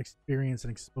much experience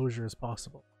and exposure as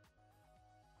possible.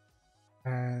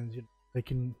 And you know, they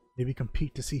can maybe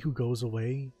compete to see who goes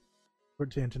away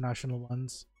to international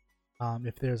ones.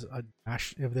 If there's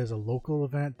a local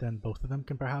event, then both of them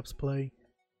can perhaps play.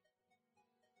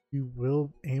 We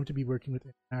will aim to be working with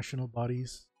international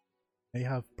bodies. They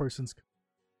have persons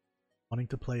wanting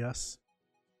to play us.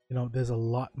 You know, there's a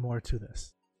lot more to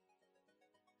this.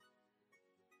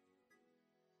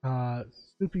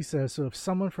 Snoopy says, so if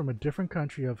someone from a different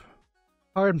country of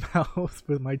hard mouth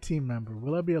with my team member,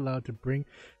 will I be allowed to bring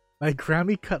my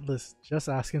Grammy cutlass? Just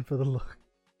asking for the look.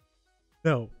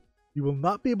 No, you will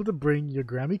not be able to bring your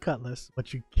Grammy cutlass,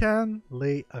 but you can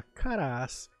lay a cut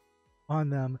ass on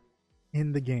them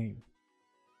in the game.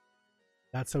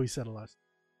 That's how he settled us.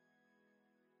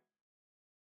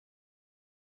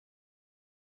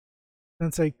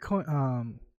 Sensei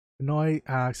Noi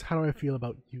asks, how do I feel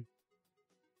about you?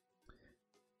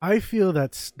 I feel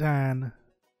that Stan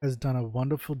has done a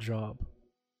wonderful job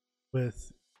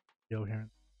with Yo here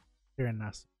in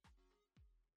NASA.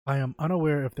 I am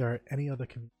unaware if there are any other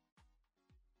communities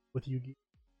with Yugi,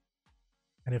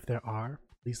 and if there are,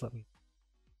 please let me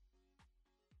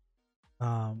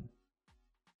know.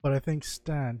 But I think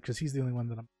Stan, because he's the only one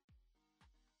that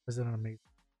has done amazing.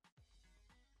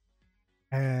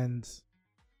 And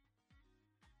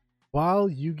while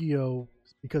Yu-Gi-Oh,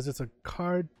 because it's a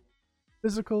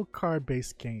physical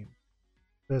card-based game,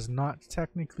 does not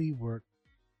technically work,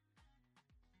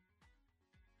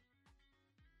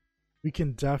 we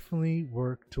can definitely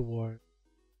work toward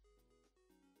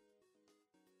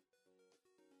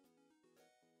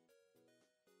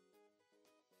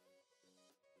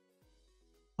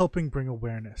helping bring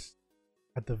awareness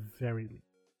at the very least.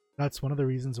 That's one of the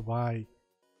reasons why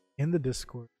in the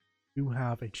Discord you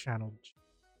have a channel.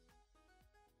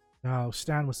 Now,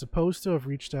 Stan was supposed to have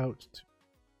reached out to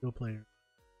real players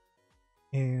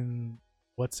in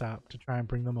WhatsApp to try and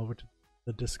bring them over to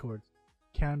the Discord.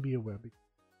 Can be aware, because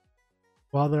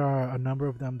while there are a number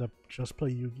of them that just play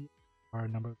Yu-Gi-Oh, there are a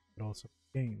number that also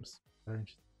play games that are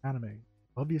interested in anime.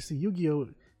 Obviously, Yu-Gi-Oh,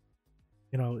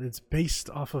 you know, it's based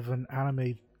off of an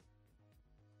anime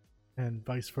and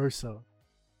vice versa.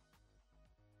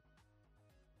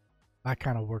 That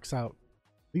kind of works out,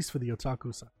 at least for the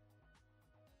otaku side.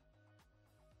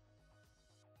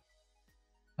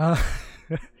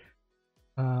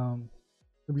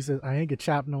 Somebody says, I ain't get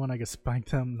chapped no one, I get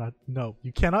spanked them. No,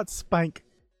 you cannot spank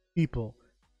people.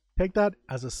 Take that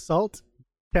as assault.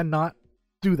 Cannot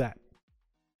do that.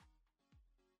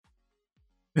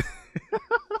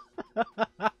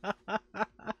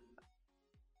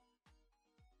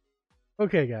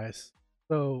 Okay, guys.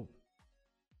 So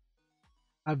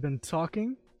I've been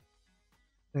talking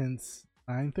since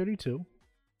 9:32.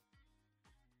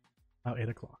 Now 8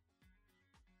 o'clock.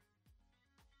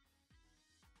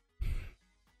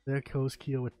 There goes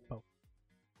Kyo with both.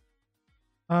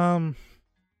 But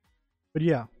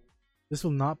yeah, this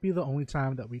will not be the only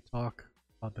time that we talk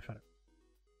about the Federation.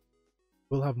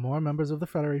 We'll have more members of the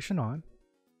Federation on.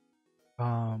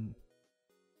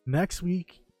 Next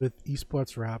week with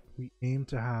Esports Wrap, we aim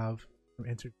to have some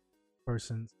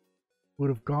persons who would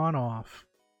have gone off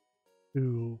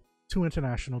to 2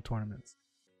 international tournaments.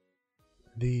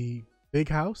 The Big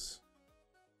House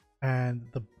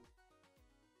and the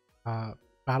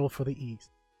Battle for the East.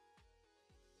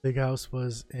 Big House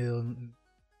was in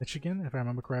Michigan, if I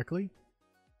remember correctly,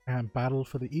 and Battle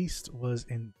for the East was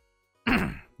in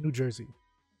New Jersey.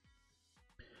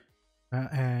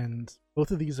 And both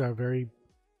of these are very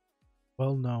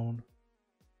well known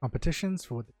competitions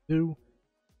for what they do.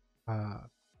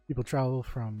 People travel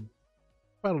from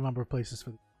quite a number of places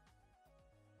for,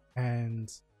 and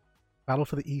Battle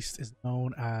for the East is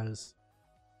known as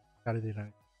Saturday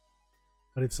night,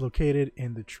 but it's located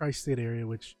in the tri-state area,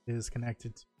 which is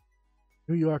connected to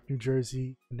New York, New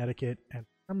Jersey, Connecticut, and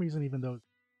for some reason, even though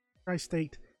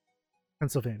tri-state,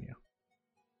 Pennsylvania.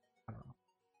 I don't know,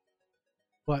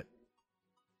 but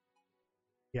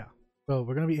yeah. So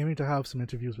we're gonna be aiming to have some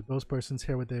interviews with those persons,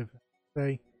 hear what they've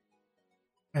say,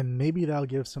 and maybe that'll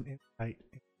give some insight.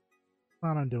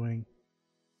 Plan on doing,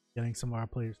 getting some of our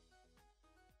players.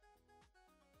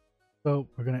 So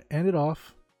we're gonna end it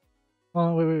off.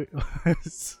 Oh wait.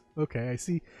 Okay, I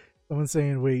see someone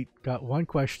saying, "Wait, got one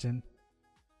question."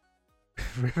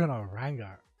 Riven or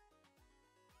Rangar?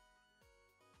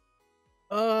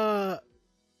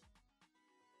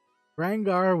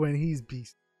 Rangar when he's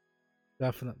beast,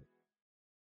 definitely.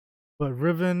 But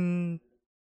Riven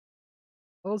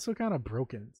also kind of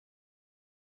broken.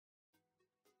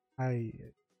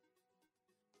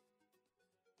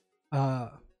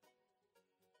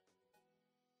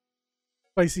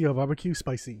 Spicy or barbecue?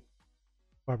 Spicy.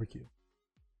 Barbecue.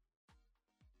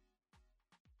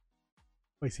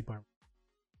 Spicy barbecue.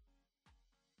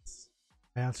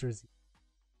 My answer is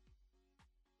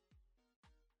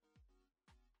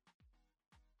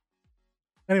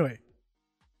anyway.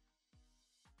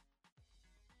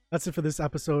 That's it for this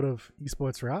episode of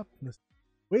Esports Wrap. This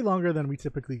way longer than we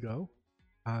typically go,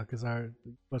 because our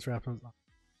Esports Wrap was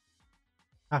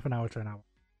half an hour to an hour.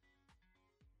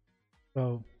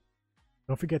 So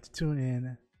don't forget to tune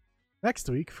in next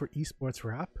week for Esports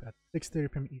Wrap at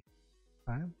 6:30 p.m. Eastern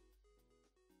time.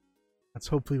 That's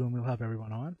hopefully when we'll have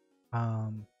everyone on.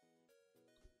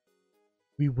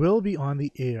 We will be on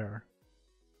the air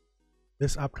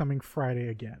this upcoming Friday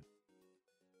again.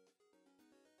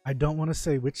 I don't want to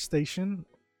say which station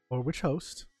or which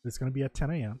host. It's going to be at 10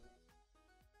 a.m.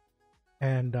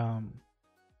 And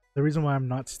the reason why I'm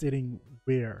not stating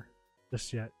where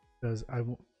just yet, because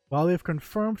while they've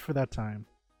confirmed for that time,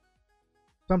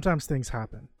 sometimes things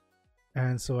happen.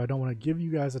 And so I don't want to give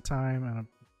you guys a time and a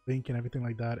link and everything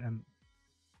like that and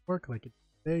work like it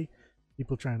today.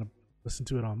 People trying to listen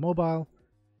to it on mobile,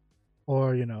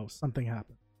 or something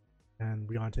happened and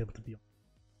we aren't able to be on.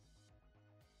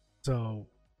 So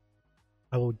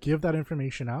I will give that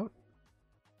information out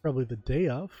probably the day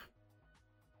of,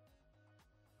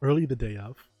 early the day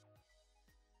of.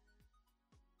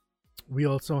 We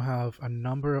also have a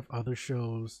number of other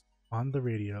shows on the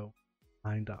radio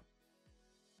lined up.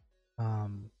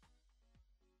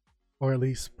 Or at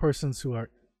least persons who are,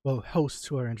 hosts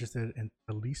who are interested in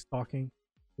at least talking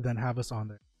to then have us on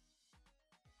there.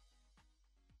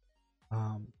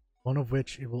 One of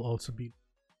which it will also be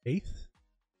 8th.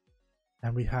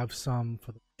 And we have some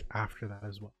for the week after that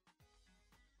as well.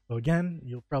 So again,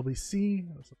 you'll probably see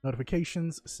some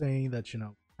notifications saying that,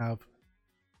 we're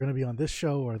going to be on this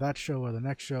show or that show or the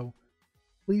next show.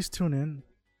 Please tune in.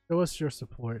 Show us your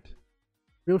support.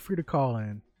 Feel free to call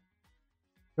in.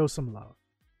 Show some love.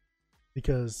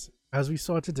 Because as we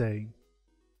saw today,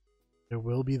 there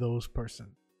will be those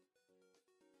persons.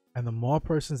 And the more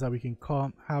persons that we can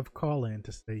call in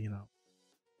to say,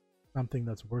 something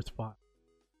that's worthwhile,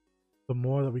 the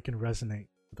more that we can resonate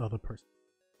with other persons.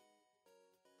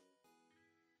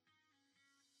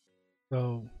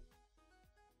 So,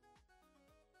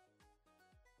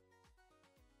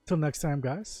 till next time,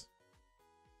 guys,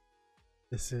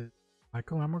 this is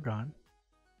Michael Amargon.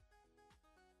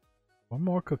 One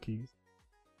more cookies.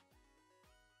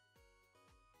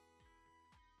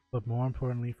 But more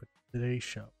importantly, for today's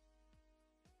show,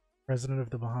 President of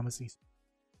the Bahamas East.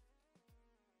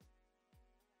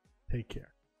 Take care.